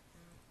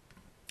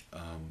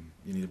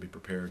 You need to be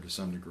prepared to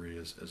some degree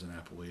as an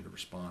appellee to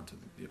respond to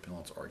the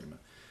appellant's argument.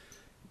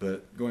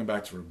 But going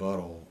back to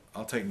rebuttal,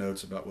 I'll take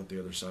notes about what the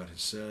other side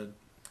has said,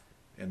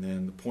 and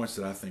then the points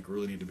that I think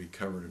really need to be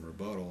covered in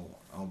rebuttal,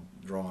 I'll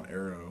draw an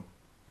arrow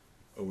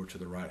over to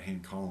the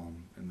right-hand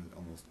column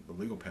on the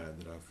legal pad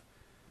that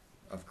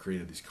I've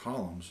created these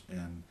columns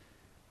and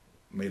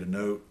made a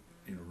note,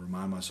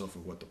 remind myself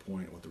of what the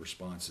point, what the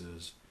response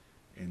is,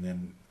 and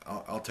then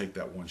I'll take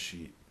that one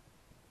sheet.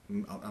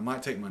 I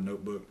might take my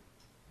notebook,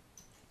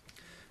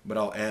 but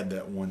I'll add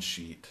that one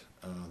sheet,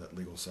 that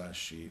legal size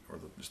sheet, or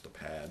just the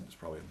pad. It's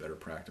probably a better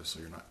practice so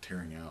you're not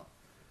tearing out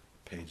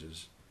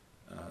pages,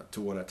 to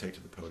what I take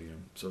to the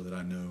podium, so that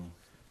I know,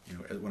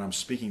 when I'm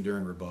speaking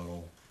during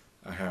rebuttal,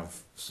 I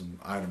have some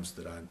items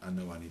that I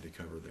know I need to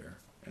cover there,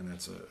 and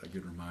that's a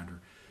good reminder.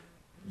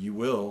 You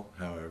will,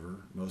 however,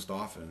 most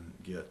often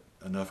get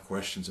enough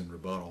questions in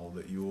rebuttal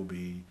that you will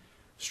be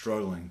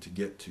struggling to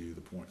get to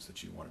the points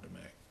that you wanted to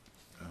make.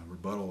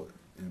 Rebuttal,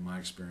 in my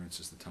experience,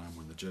 is the time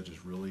when the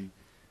judges really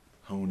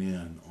hone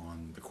in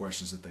on the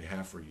questions that they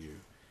have for you.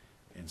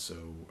 And so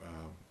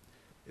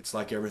it's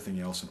like everything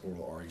else in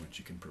oral arguments.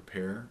 You can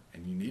prepare,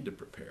 and you need to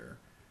prepare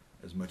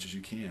as much as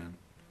you can,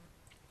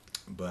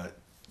 but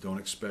don't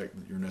expect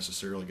that you're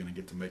necessarily going to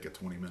get to make a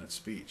 20-minute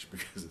speech,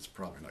 because it's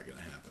probably not going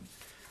to happen.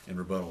 And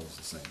rebuttal is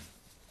the same.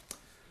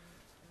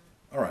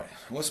 All right,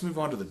 let's move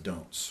on to the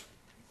don'ts.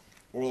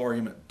 Oral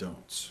argument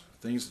don'ts.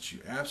 Things that you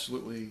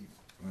absolutely,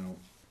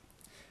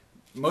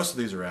 most of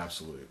these are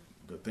absolute,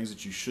 but things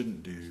that you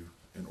shouldn't do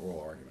in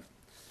oral argument.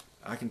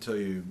 I can tell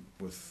you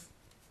with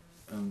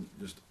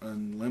just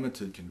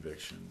unlimited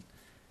conviction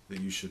that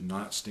you should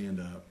not stand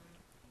up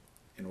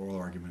in oral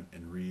argument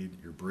and read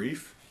your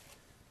brief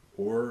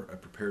or a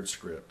prepared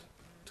script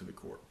to the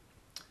court.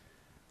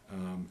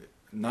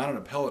 Not an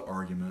appellate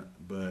argument,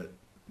 but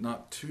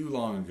not too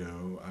long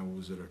ago, I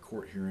was at a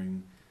court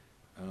hearing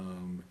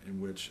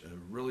in which a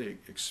really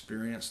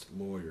experienced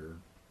lawyer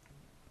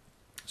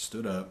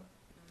stood up,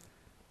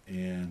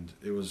 and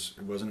it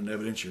wasn't an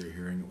evidentiary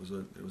hearing.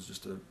 It was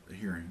just a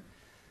hearing.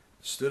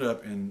 Stood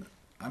up and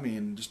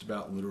just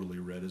about literally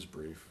read his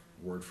brief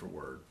word for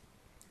word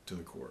to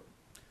the court.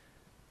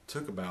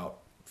 Took about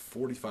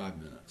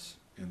 45 minutes,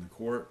 and the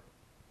court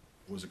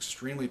was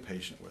extremely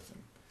patient with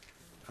him.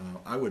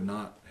 I would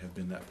not have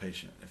been that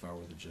patient if I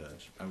were the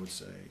judge. I would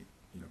say,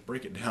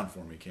 break it down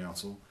for me,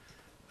 counsel.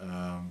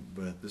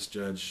 But this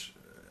judge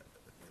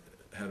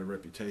has a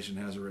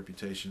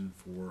reputation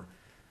for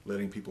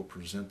letting people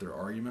present their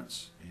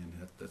arguments,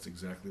 and that's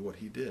exactly what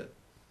he did.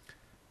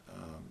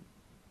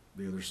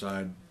 The other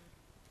side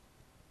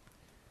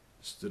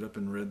stood up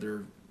and read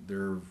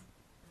their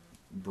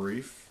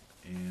brief,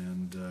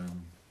 and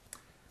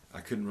I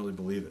couldn't really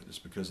believe it,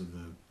 just because of the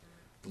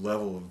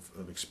level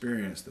of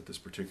experience that this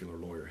particular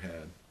lawyer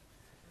had.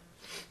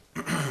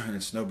 And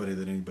it's nobody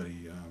that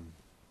anybody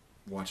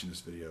watching this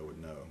video would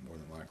know, more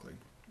than likely.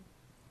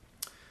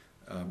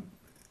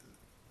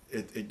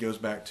 It goes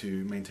back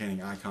to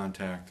maintaining eye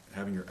contact,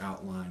 having your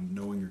outline,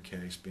 knowing your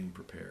case, being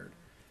prepared.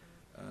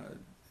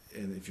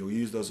 And if you'll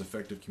use those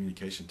effective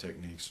communication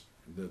techniques,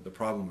 the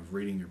problem of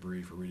reading your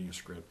brief or reading a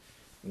script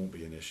won't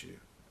be an issue,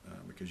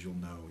 because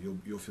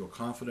you'll feel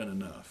confident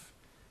enough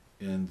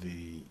in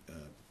the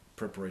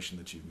preparation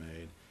that you've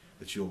made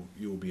that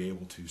you'll be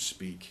able to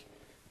speak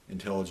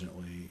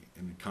intelligently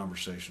and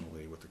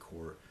conversationally with the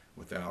court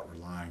without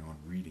relying on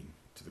reading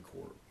to the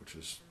court, which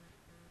is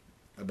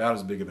about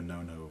as big of a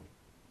no-no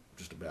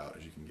just about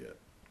as you can get.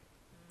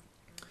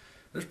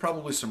 There's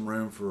probably some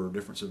room for a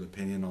difference of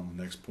opinion on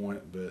the next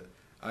point, but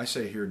I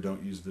say here,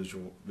 don't use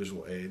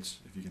visual aids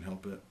if you can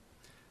help it.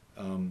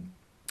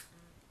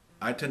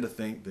 I tend to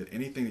think that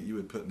anything that you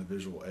would put in a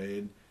visual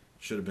aid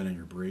should have been in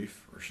your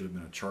brief, or should have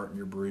been a chart in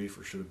your brief,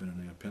 or should have been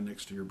in the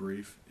appendix to your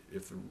brief,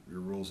 if your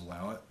rules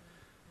allow it.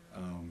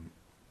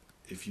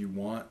 If you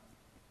want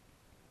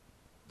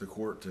the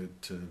court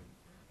to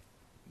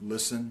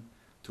listen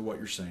to what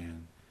you're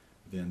saying,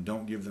 then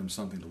don't give them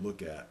something to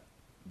look at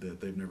that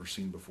they've never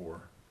seen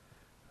before.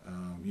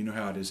 You know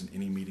how it is in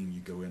any meeting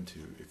you go into.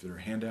 If there are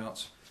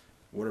handouts,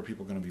 what are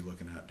people going to be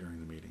looking at during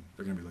the meeting?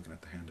 They're going to be looking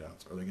at the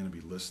handouts. Are they going to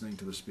be listening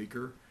to the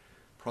speaker?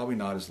 Probably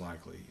not as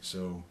likely.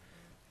 So,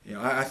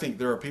 I think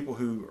there are people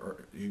who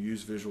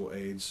use visual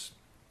aids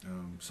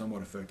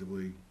somewhat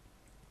effectively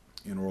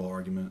in oral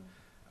argument.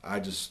 I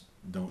just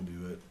don't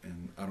do it,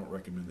 and I don't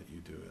recommend that you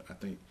do it. I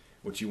think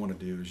what you want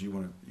to do is you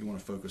want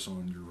to focus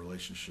on your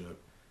relationship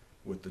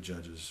with the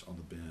judges on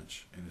the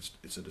bench, and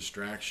it's a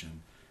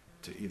distraction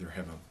to either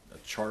have a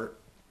chart,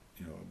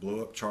 a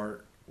blow-up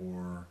chart,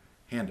 or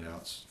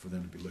handouts for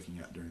them to be looking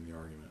at during the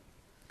argument.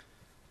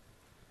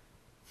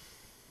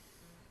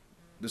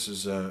 This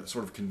is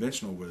sort of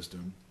conventional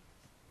wisdom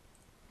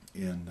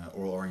in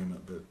oral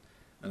argument, but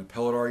an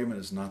appellate argument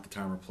is not the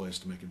time or place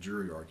to make a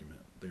jury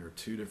argument. They are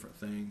two different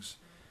things.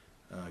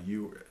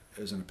 You,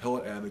 as an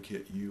appellate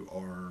advocate, you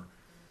are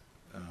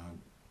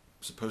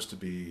supposed to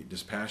be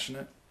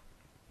dispassionate,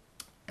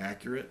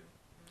 accurate,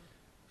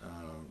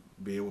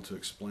 be able to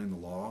explain the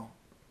law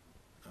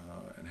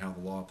and how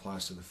the law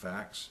applies to the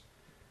facts.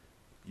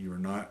 You are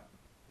not.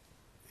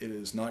 It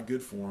is not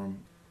good form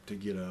to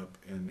get up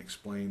and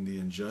explain the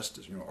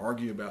injustice.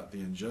 Argue about the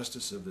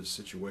injustice of this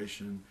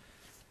situation.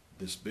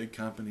 This big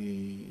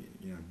company,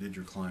 did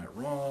your client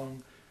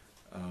wrong?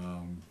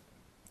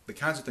 The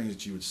kinds of things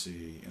that you would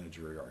see in a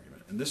jury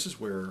argument. And this is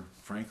where,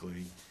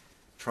 frankly,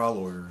 trial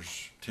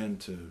lawyers tend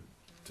to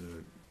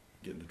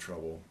get into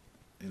trouble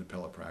in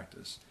appellate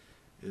practice,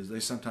 is they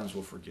sometimes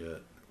will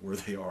forget where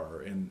they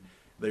are. And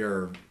they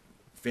are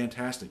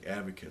fantastic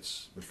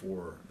advocates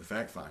before the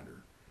fact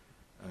finder.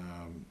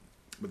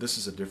 But this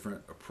is a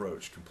different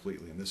approach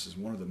completely. And this is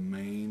one of the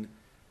main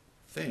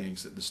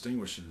things that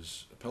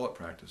distinguishes appellate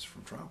practice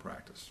from trial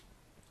practice,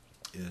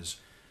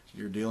 is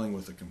you're dealing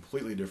with a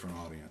completely different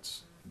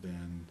audience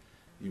than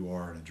you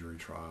are in a jury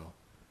trial,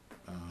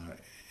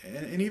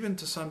 and even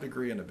to some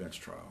degree in a bench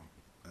trial,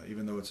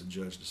 even though it's a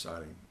judge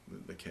deciding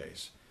the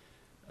case.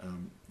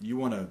 You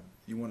want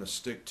to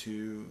stick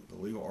to the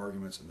legal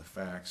arguments and the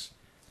facts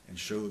and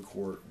show the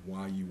court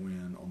why you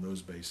win on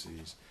those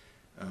bases.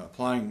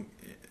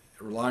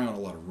 Relying on a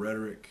lot of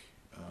rhetoric,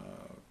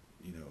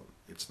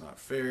 it's not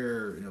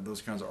fair,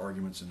 those kinds of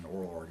arguments in an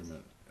oral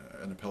argument,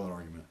 an appellate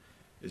argument,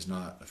 is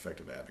not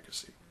effective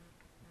advocacy.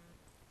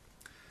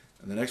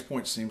 And the next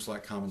point seems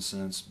like common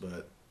sense,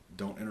 but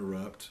don't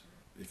interrupt.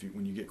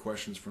 When you get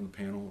questions from the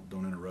panel,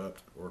 don't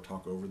interrupt or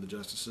talk over the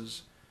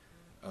justices.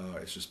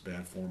 It's just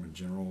bad form in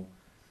general.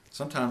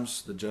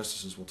 Sometimes the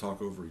justices will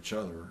talk over each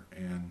other,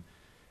 and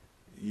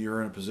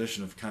you're in a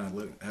position of kind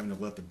of having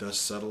to let the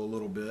dust settle a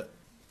little bit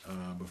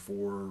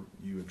before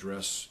you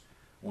address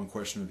one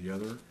question or the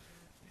other.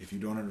 If you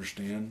don't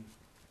understand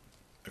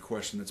a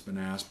question that's been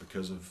asked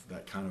because of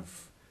that kind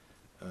of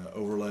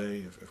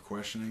overlay of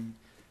questioning,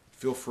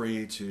 feel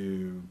free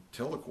to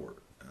tell the court,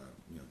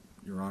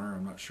 Your Honor,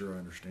 I'm not sure I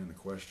understand the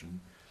question,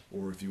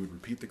 or if you would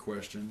repeat the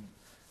question,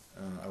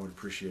 I would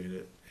appreciate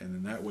it. And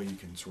in that way you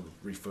can sort of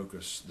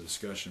refocus the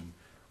discussion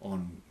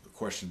on the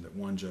question that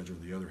one judge or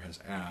the other has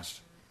asked.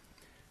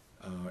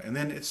 And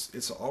then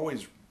it's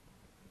always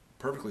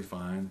perfectly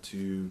fine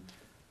to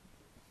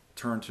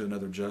turn to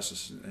another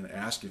justice and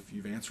ask if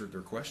you've answered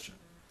their question.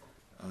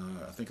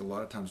 I think a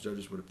lot of times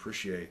judges would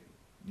appreciate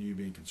you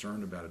being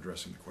concerned about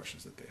addressing the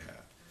questions that they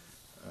have,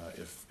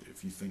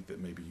 if you think that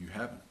maybe you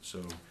haven't.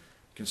 So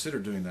consider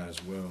doing that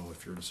as well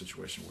if you're in a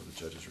situation where the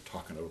judges are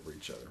talking over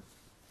each other.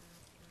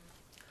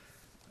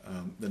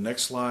 The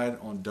next slide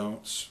on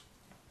don'ts.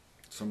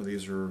 Some of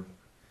these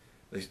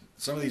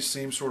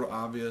seem sort of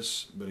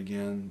obvious, but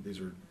again, these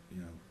are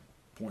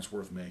points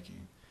worth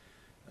making.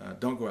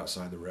 Don't go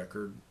outside the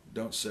record.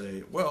 Don't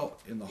say, well,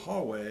 in the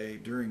hallway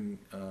during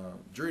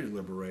jury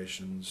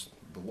deliberations,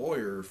 the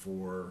lawyer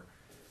for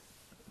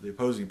the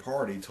opposing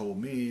party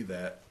told me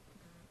that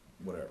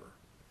whatever.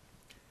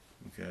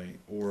 Okay?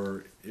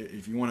 Or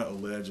if you want to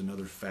allege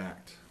another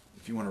fact,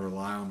 if you want to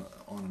rely on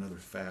another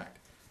fact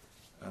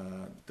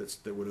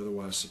that would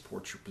otherwise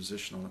support your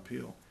position on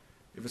appeal,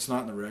 if it's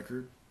not in the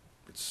record,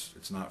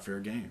 it's not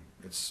fair game.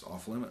 It's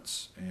off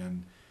limits.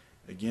 And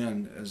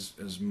again,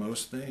 as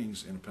most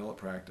things in appellate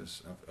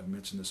practice, I've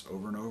mentioned this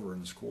over and over in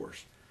this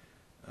course,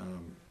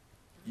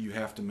 you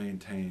have to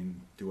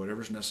do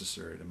whatever's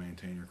necessary to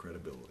maintain your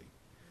credibility.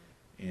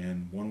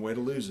 And one way to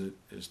lose it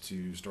is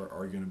to start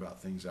arguing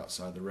about things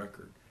outside the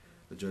record.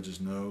 The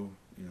judges know,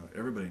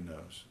 everybody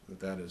knows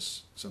that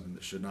is something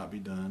that should not be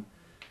done.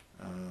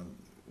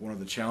 One of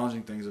the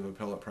challenging things of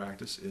appellate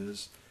practice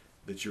is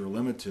that you're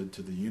limited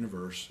to the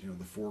universe,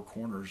 the four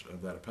corners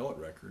of that appellate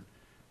record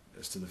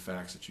as to the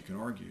facts that you can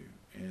argue.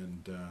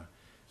 And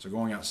so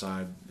going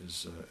outside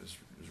is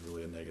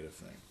really a negative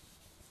thing.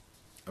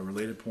 A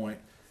related point,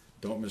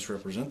 don't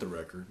misrepresent the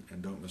record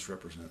and don't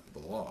misrepresent the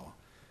law.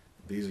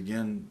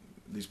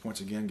 These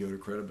points again go to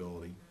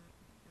credibility,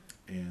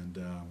 and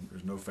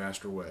there's no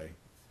faster way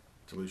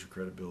to lose your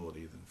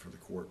credibility than for the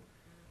court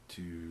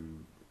to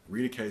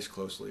read a case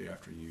closely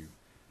after you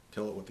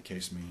tell it what the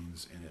case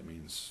means and it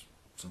means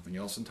something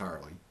else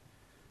entirely,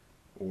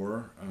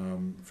 or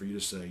for you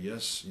to say,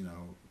 yes,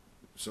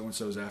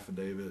 so-and-so's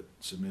affidavit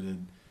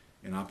submitted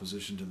in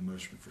opposition to the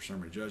motion for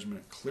summary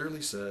judgment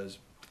clearly says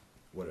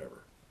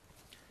whatever.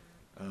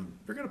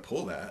 They're going to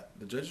pull that.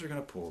 The judges are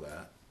going to pull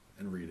that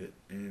and read it,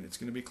 and it's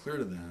going to be clear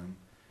to them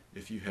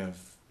if you have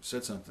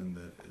said something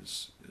that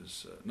is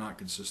not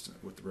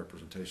consistent with the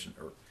representation,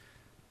 or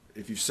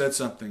if you've said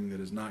something that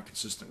is not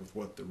consistent with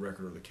what the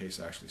record of the case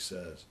actually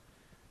says.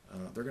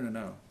 They're going to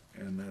know,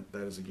 and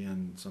that is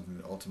again something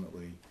that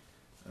ultimately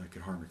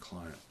could harm your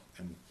client.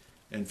 And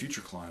and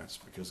future clients,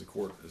 because the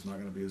court is not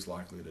going to be as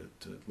likely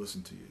to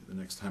listen to you the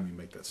next time you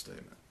make that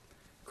statement.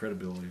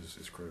 Credibility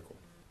is critical.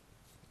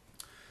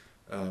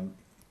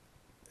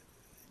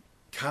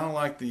 Kind of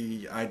like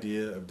the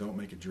idea of don't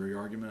make a jury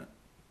argument,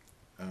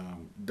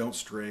 don't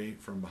stray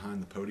from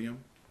behind the podium.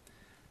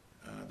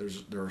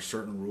 There are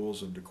certain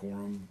rules of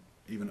decorum,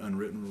 even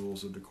unwritten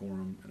rules of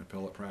decorum in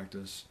appellate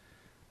practice.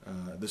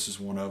 This is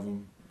one of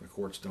them. The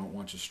courts don't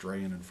want you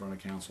straying in front of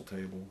counsel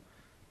table,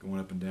 going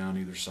up and down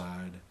either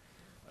side.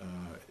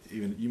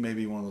 Even you may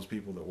be one of those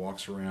people that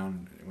walks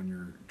around when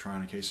you're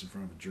trying a case in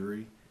front of a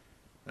jury.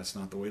 That's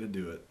not the way to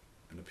do it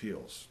in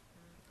appeals.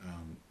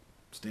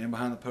 Stand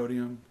behind the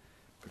podium,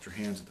 put your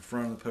hands at the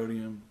front of the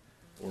podium,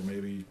 or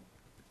maybe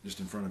just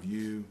in front of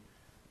you.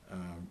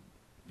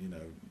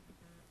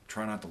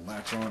 Try not to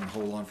latch on and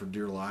hold on for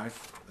dear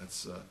life.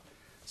 That's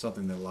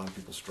something that a lot of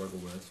people struggle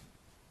with.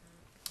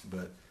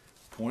 But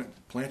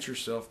plant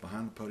yourself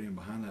behind the podium,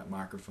 behind that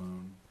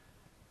microphone,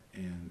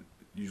 and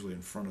usually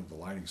in front of the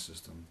lighting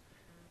system,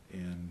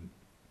 and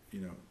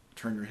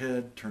turn your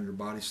head, turn your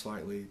body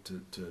slightly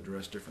to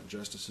address different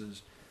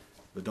justices,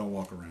 but don't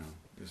walk around.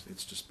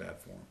 It's just bad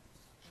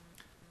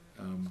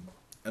form.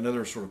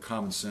 Another sort of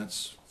common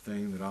sense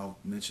thing that I'll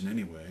mention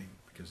anyway,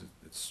 because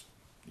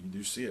you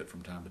do see it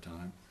from time to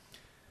time,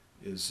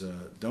 is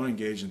don't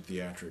engage in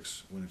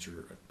theatrics when it's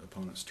your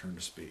opponent's turn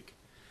to speak.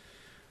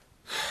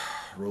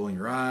 Rolling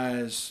your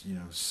eyes,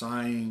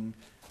 sighing,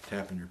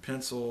 tapping your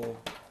pencil,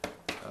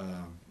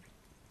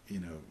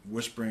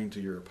 whispering to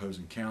your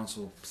opposing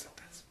counsel.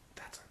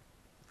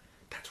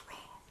 That's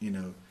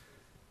wrong.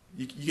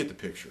 You get the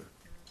picture.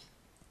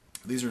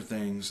 These are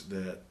things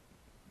that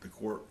the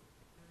court,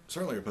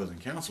 certainly opposing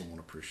counsel, won't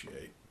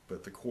appreciate,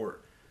 but the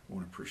court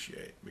won't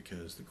appreciate,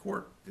 because the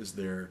court is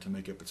there to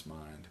make up its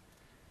mind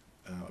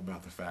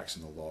about the facts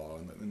and the law,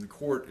 and the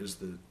court is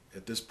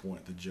at this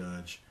point the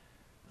judge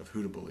of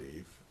who to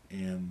believe.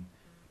 And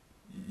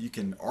you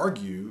can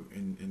argue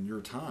in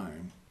your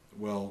time,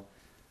 well,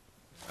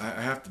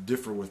 I have to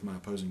differ with my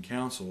opposing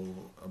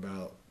counsel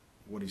about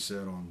what he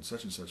said on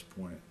such and such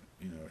point,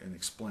 and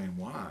explain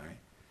why.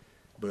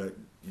 But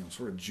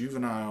sort of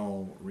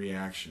juvenile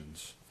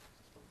reactions,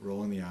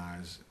 rolling the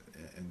eyes,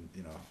 and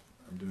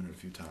I'm doing it a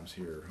few times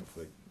here,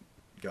 hopefully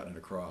gotten it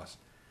across.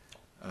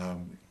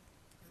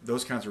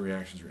 Those kinds of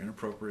reactions are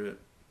inappropriate,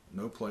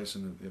 no place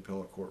in the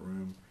appellate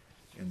courtroom,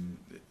 and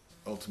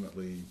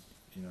ultimately,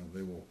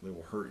 they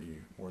will hurt you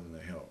more than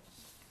they help.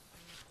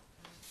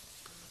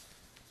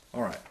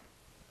 All right.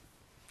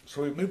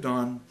 So we've moved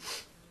on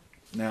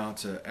now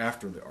to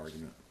after the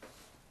argument.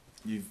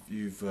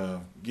 You've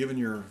given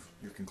your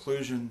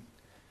conclusion.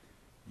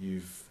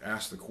 You've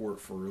asked the court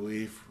for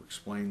relief, or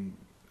explained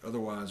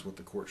otherwise what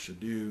the court should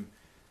do.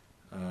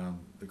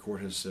 The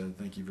court has said,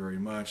 thank you very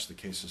much, the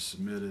case is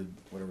submitted,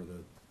 whatever the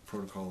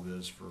protocol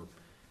is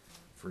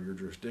for your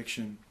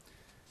jurisdiction.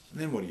 And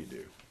then what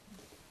do?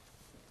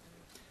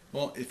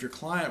 Well, if your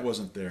client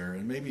wasn't there,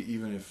 and maybe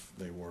even if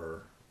they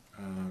were,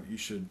 you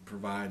should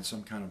provide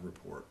some kind of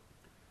report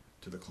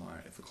to the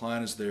client. If the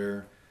client is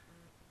there,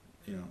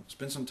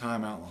 spend some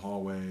time out in the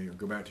hallway or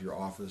go back to your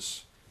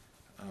office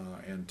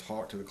and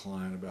talk to the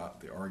client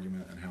about the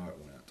argument and how it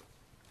went.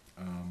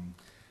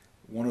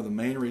 One of the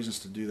main reasons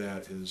to do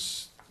that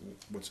is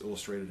what's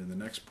illustrated in the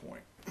next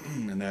point,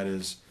 and that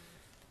is,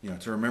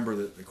 to remember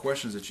that the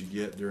questions that you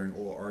get during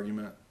oral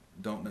argument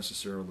don't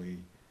necessarily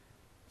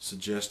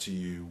suggest to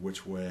you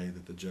which way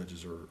that the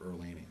judges are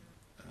leaning.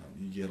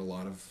 You get a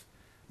lot of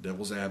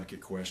devil's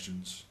advocate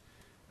questions.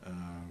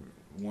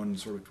 One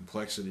sort of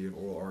complexity of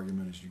oral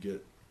argument is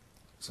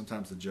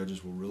sometimes the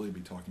judges will really be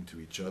talking to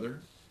each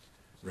other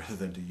rather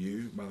than to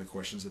you by the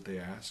questions that they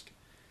ask.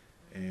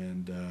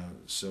 And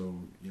so,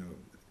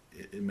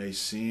 it may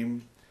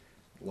seem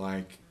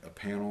like a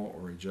panel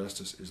or a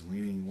justice is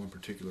leaning one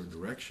particular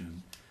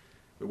direction,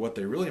 but what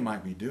they really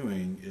might be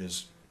doing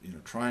is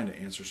trying to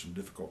answer some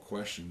difficult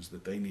questions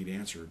that they need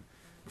answered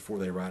before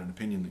they write an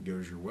opinion that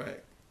goes your way.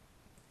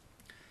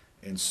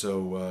 And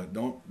so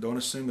don't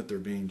assume that they're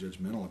being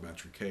judgmental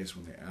about your case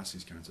when they ask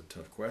these kinds of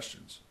tough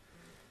questions.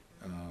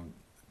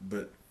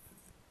 But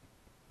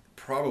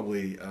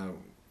probably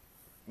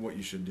what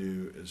you should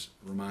do is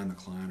remind the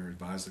client or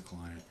advise the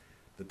client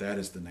that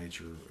is the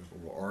nature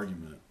of oral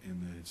argument,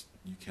 and that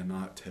you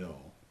cannot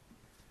tell,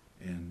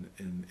 and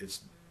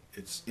it's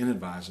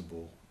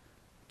inadvisable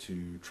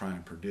to try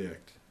and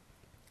predict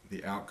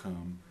the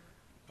outcome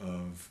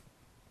of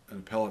an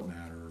appellate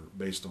matter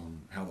based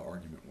on how the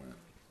argument went.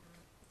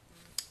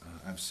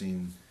 I've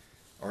seen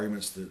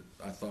arguments that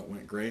I thought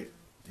went great,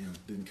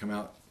 didn't come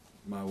out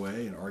my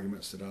way, and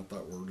arguments that I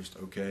thought were just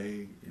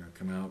okay,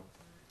 come out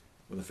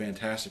with a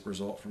fantastic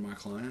result for my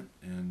client.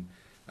 And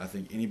I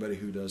think anybody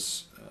who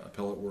does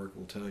appellate work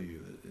will tell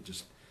you that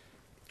just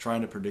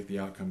trying to predict the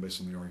outcome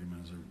based on the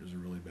argument is a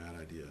really bad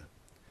idea.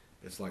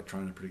 It's like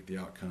trying to predict the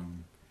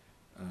outcome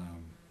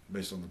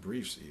based on the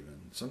briefs even.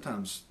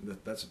 Sometimes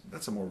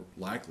that's a more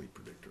likely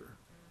predictor,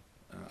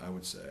 I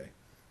would say,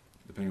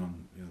 depending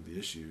on the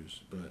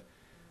issues. But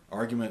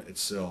argument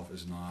itself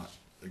is not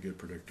a good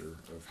predictor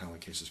of how the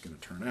case is going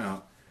to turn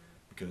out.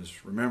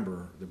 Because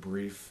remember, the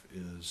brief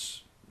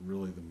is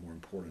really the more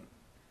important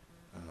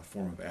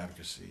form of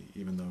advocacy,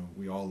 even though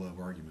we all love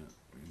argument.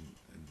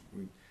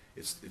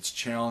 It's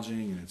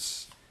challenging, and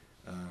it's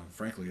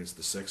frankly, it's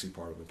the sexy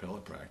part of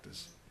appellate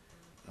practice.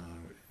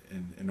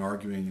 And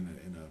arguing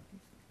in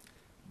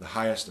the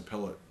highest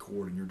appellate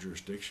court in your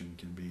jurisdiction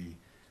can be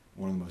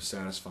one of the most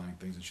satisfying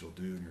things that you'll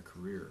do in your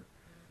career.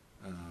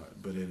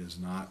 But it is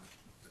not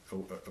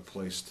a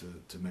place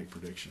to make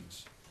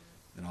predictions,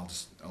 and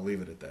I'll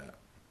leave it at that.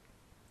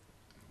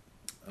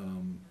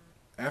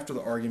 After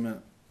the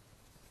argument,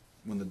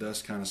 when the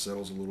dust kind of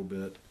settles a little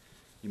bit,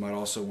 you might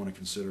also want to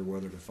consider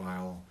whether to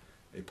file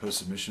a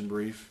post-submission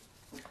brief.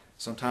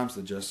 Sometimes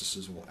the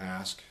justices will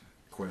ask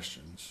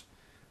questions,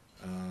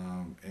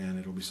 and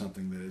it'll be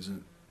something that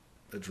isn't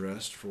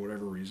addressed for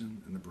whatever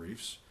reason in the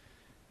briefs,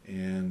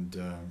 and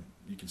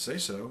you can say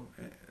so.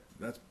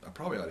 I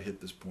probably ought to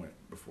hit this point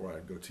before I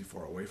go too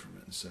far away from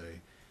it and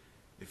say,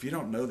 if you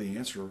don't know the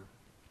answer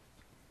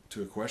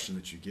to a question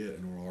that you get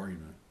in oral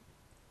argument,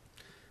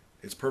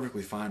 it's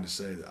perfectly fine to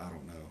say that I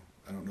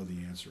don't know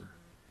the answer.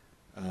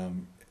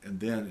 And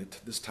then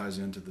this ties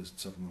into the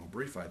supplemental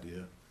brief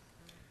idea.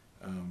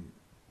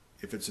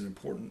 If it's an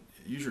important,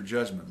 use your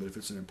judgment, but if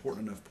it's an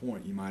important enough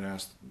point, you might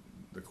ask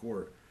the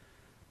court,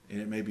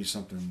 and it may be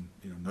something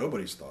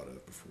nobody's thought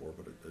of before,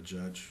 but a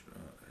judge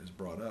has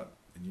brought up,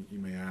 and you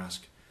may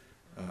ask,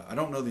 I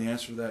don't know the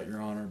answer to that,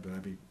 Your Honor, but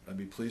I'd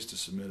be pleased to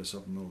submit a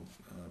supplemental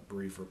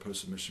brief or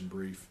post-submission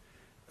brief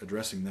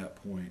addressing that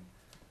point.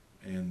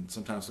 And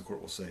sometimes the court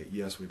will say,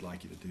 yes, we'd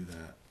like you to do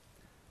that.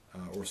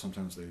 Or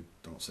sometimes they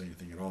don't say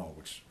anything at all,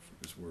 which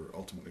is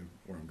ultimately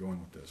where I'm going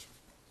with this.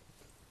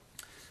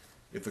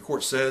 If the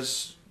court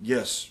says,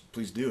 yes,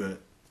 please do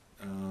it,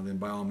 then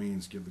by all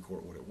means give the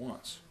court what it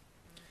wants.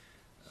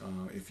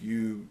 If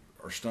you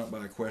are stumped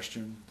by a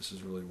question, this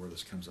is really where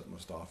this comes up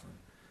most often.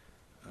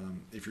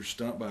 If you're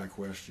stumped by a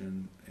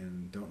question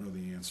and don't know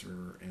the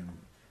answer and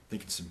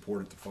think it's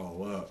important to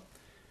follow up,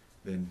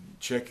 then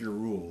check your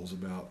rules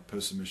about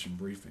post-submission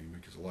briefing,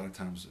 because a lot of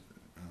times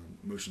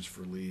motions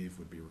for leave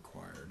would be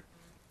required.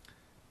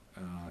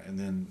 And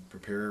then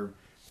prepare,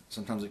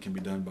 sometimes it can be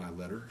done by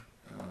letter,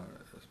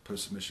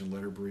 post-submission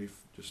letter brief,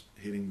 just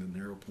hitting the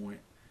narrow point,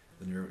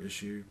 the narrow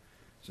issue.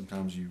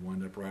 Sometimes you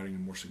wind up writing a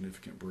more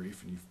significant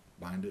brief and you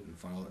bind it and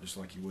file it just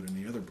like you would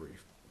any other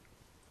brief.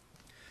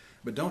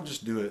 But don't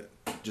just do it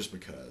just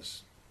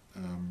because.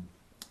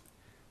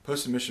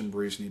 Post-submission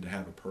briefs need to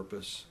have a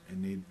purpose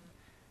and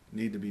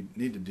need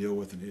to deal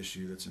with an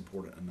issue that's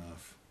important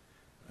enough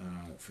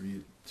for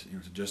you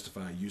to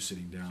justify you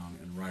sitting down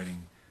and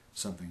writing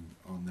something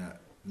on that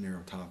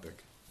narrow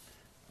topic.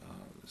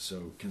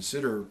 So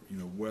consider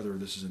whether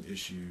this is an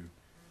issue.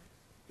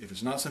 If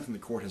it's not something the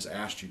court has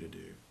asked you to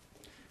do,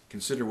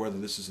 consider whether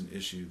this is an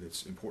issue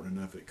that's important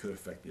enough that it could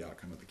affect the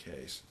outcome of the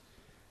case.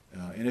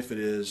 And if it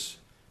is,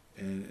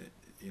 and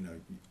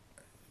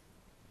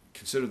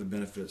consider the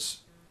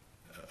benefits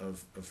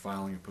of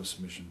filing a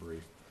post-submission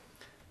brief.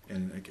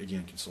 And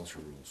again, consult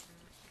your rules.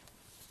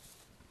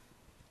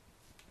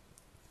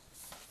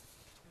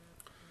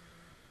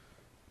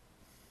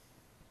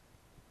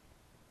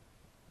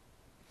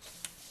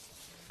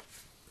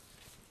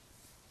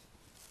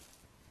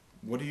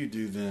 What do you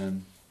do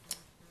then?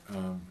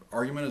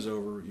 Argument is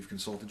over. You've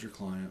consulted your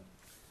client.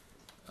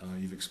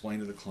 You've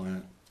explained to the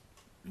client,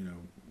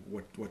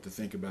 what to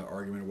think about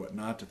argument or what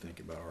not to think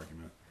about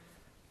argument.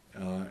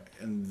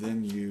 And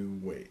then you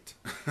wait.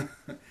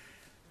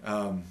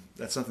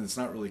 That's something that's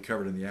not really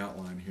covered in the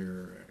outline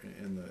here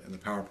in the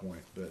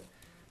PowerPoint, but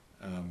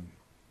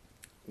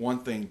one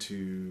thing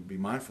to be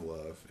mindful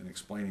of in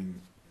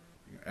explaining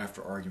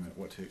after argument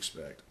what to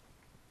expect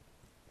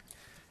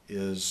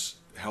is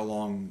how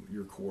long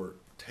your court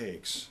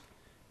takes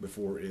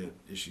before it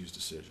issues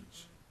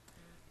decisions.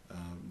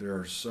 There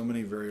are so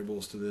many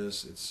variables to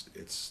this,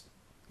 it's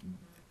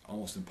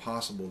almost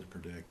impossible to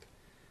predict,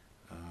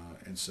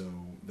 and so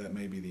that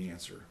may be the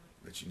answer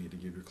that you need to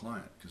give your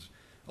client, because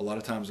a lot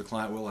of times the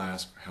client will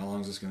ask, how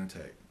long is this going to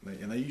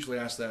take? And they usually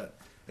ask that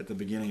at the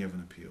beginning of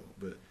an appeal,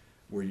 but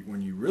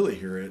when you really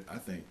hear it, I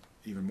think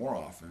even more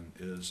often,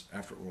 is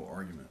after oral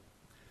argument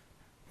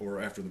or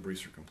after the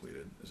briefs are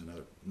completed is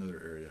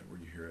another area where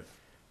you hear it.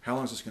 How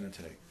long is this going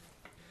to take?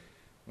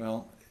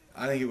 Well,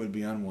 I think it would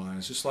be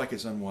unwise, just like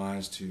it's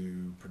unwise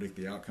to predict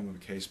the outcome of a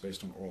case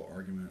based on oral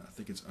argument. I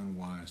think it's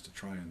unwise to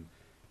try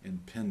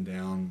and pin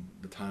down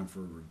the time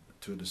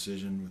to a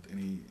decision with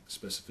any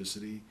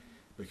specificity,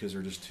 because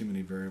there are just too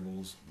many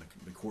variables.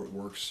 The court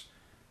works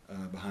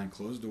behind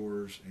closed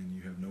doors, and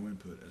you have no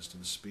input as to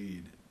the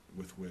speed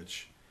with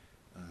which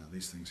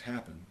these things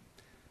happen.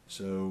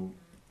 So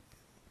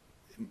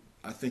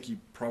I think you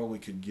probably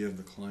could give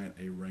the client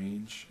a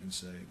range and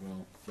say,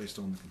 well, based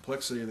on the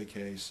complexity of the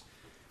case,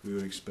 we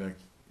would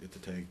expect it to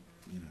take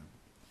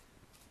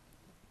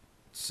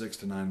 6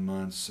 to 9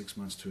 months, 6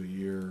 months to a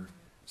year,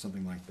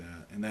 something like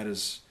that. And that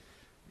is,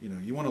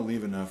 you want to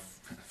leave enough,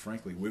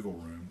 frankly, wiggle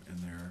room in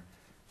there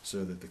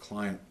so that the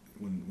client,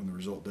 when the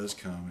result does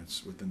come,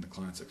 it's within the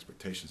client's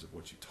expectations of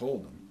what you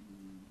told them.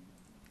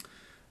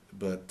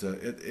 but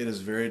it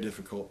is very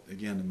difficult,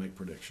 again, to make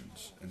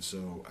predictions. And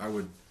so I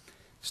would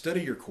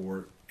study your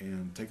court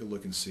and take a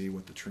look and see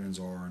what the trends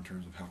are in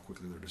terms of how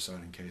quickly they're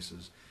deciding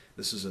cases.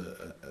 This is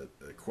a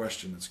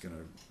question that's going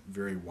to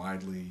vary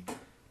widely,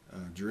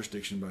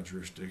 jurisdiction by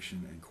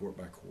jurisdiction and court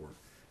by court.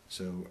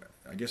 So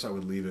I guess I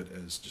would leave it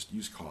as just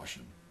use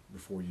caution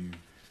before you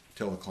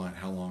tell the client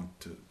how long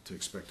to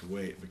expect to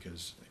wait,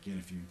 because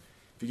again, if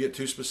you get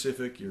too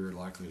specific, you're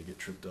likely to get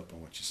tripped up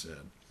on what you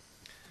said.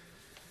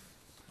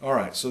 All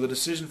right, so the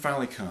decision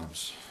finally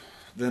comes.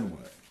 Then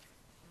what?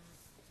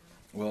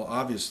 Well,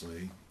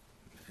 obviously,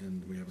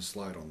 and we have a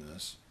slide on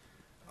this,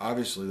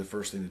 obviously the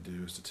first thing to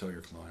do is to tell your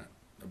client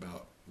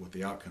about what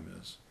the outcome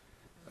is.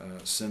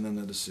 Send them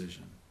the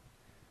decision,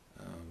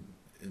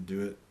 and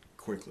do it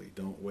quickly.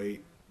 Don't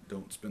wait.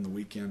 Don't spend the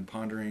weekend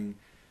pondering.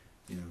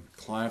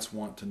 Clients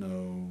want to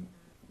know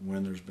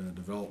when there's been a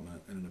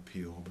development in an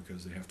appeal,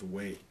 because they have to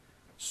wait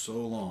so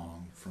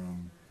long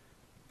from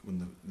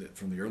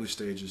the early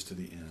stages to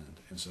the end.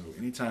 And so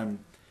anytime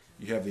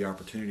you have the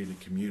opportunity to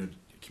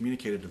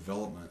communicate a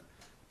development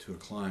to a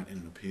client in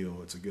an appeal,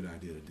 it's a good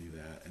idea to do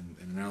that. And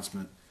an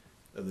announcement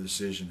of the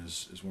decision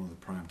is one of the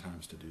prime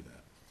times to do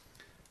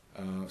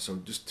that. So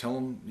just tell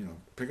them,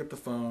 pick up the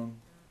phone,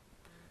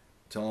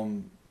 tell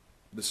them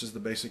this is the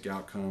basic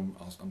outcome.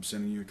 I'm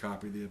sending you a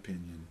copy of the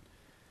opinion.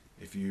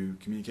 If you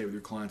communicate with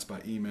your clients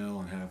by email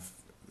and have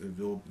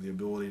the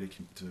ability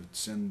to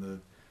send the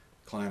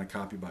client a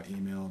copy by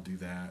email, do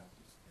that.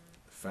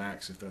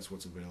 Fax if that's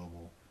what's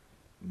available.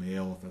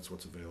 Mail if that's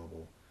what's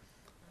available.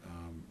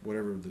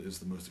 Whatever is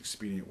the most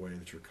expedient way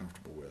that you're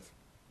comfortable with.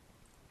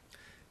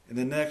 And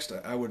then next,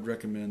 I would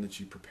recommend that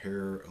you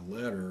prepare a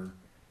letter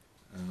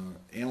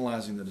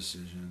analyzing the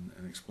decision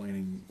and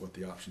explaining what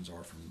the options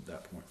are from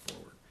that point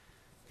forward.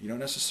 You don't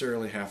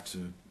necessarily have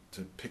to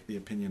pick the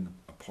opinion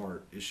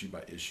apart issue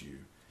by issue.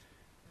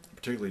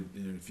 Particularly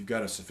if you've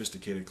got a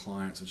sophisticated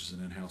client, such as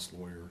an in-house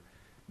lawyer,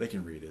 they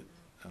can read it.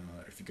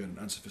 If you've got an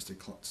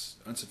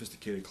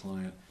unsophisticated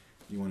client,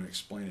 you want to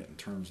explain it in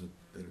terms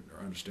that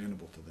are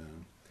understandable to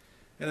them.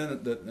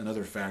 And then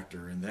another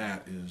factor in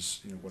that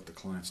is what the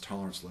client's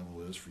tolerance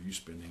level is for you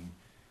spending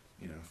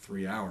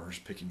 3 hours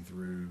picking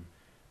through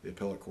the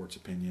appellate court's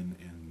opinion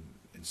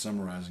and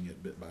summarizing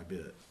it bit by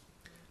bit.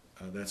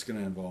 That's going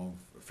to involve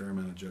a fair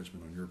amount of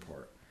judgment on your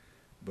part.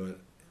 But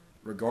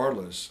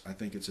regardless, I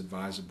think it's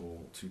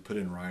advisable to put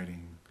in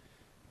writing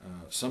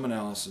some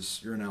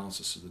analysis, your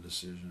analysis of the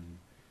decision,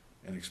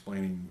 and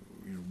explaining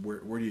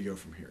where do you go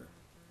from here.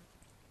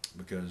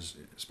 Because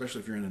especially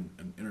if you're in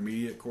an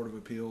intermediate court of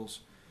appeals,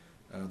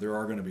 there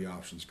are going to be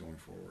options going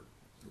forward.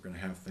 We're going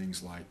to have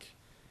things like,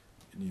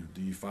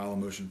 do you file a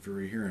motion for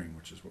rehearing,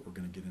 which is what we're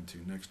going to get into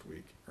next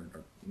week or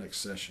next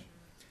session.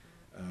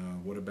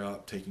 What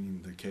about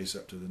taking the case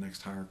up to the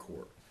next higher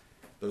court?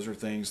 Those are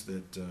things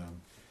that,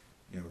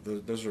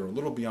 those are a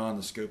little beyond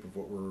the scope of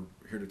what we're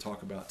here to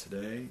talk about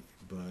today,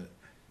 but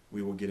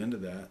we will get into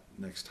that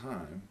next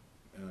time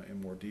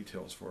in more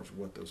detail as far as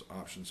what those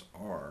options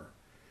are.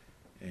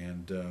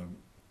 And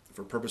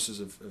for purposes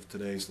of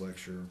today's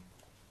lecture,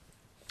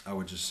 I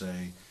would just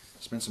say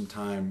spend some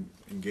time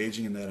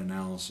engaging in that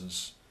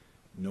analysis,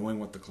 knowing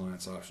what the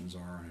client's options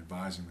are, and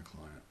advising the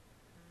client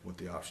what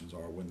the options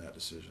are when that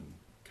decision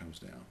comes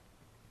down.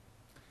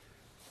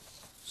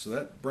 So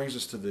that brings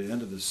us to the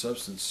end of the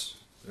substance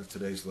of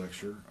today's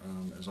lecture.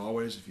 As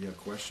always, if you have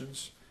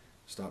questions,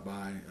 stop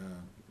by,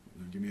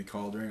 give me a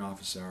call during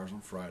office hours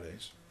on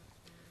Fridays.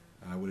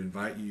 I would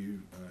invite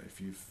you, if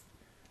you've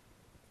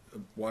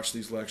watched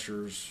these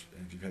lectures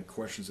and if you've had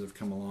questions that have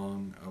come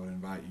along, I would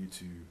invite you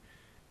to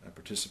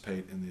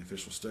participate in the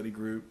official study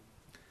group.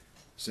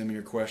 Send me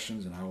your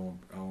questions, and I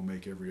will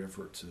make every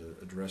effort to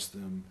address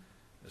them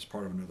as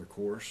part of another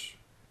course,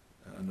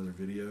 another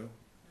video.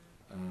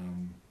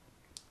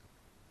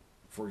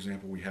 For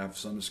example, we have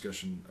some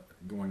discussion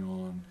going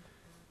on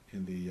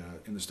in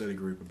the study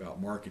group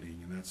about marketing,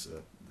 and that's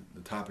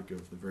the topic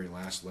of the very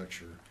last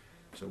lecture.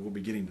 So we'll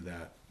be getting to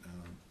that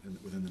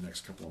within the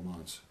next couple of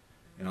months,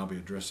 and I'll be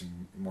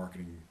addressing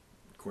marketing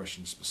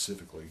questions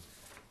specifically,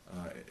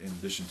 in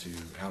addition to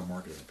how to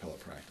market an appellate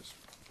practice.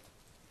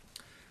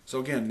 So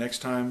again, next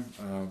time,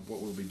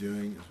 what we'll be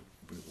doing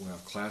is we'll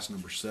have class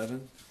number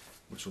 7,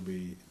 which will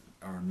be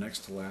our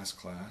next to last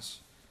class.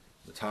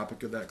 The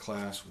topic of that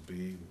class will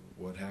be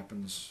what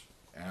happens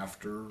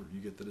after you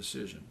get the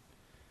decision,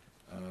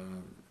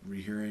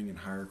 rehearing and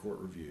higher court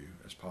review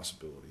as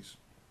possibilities.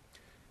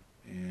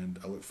 And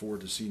I look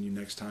forward to seeing you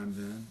next time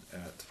then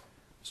at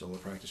Solo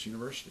Practice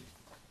University.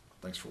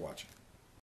 Thanks for watching.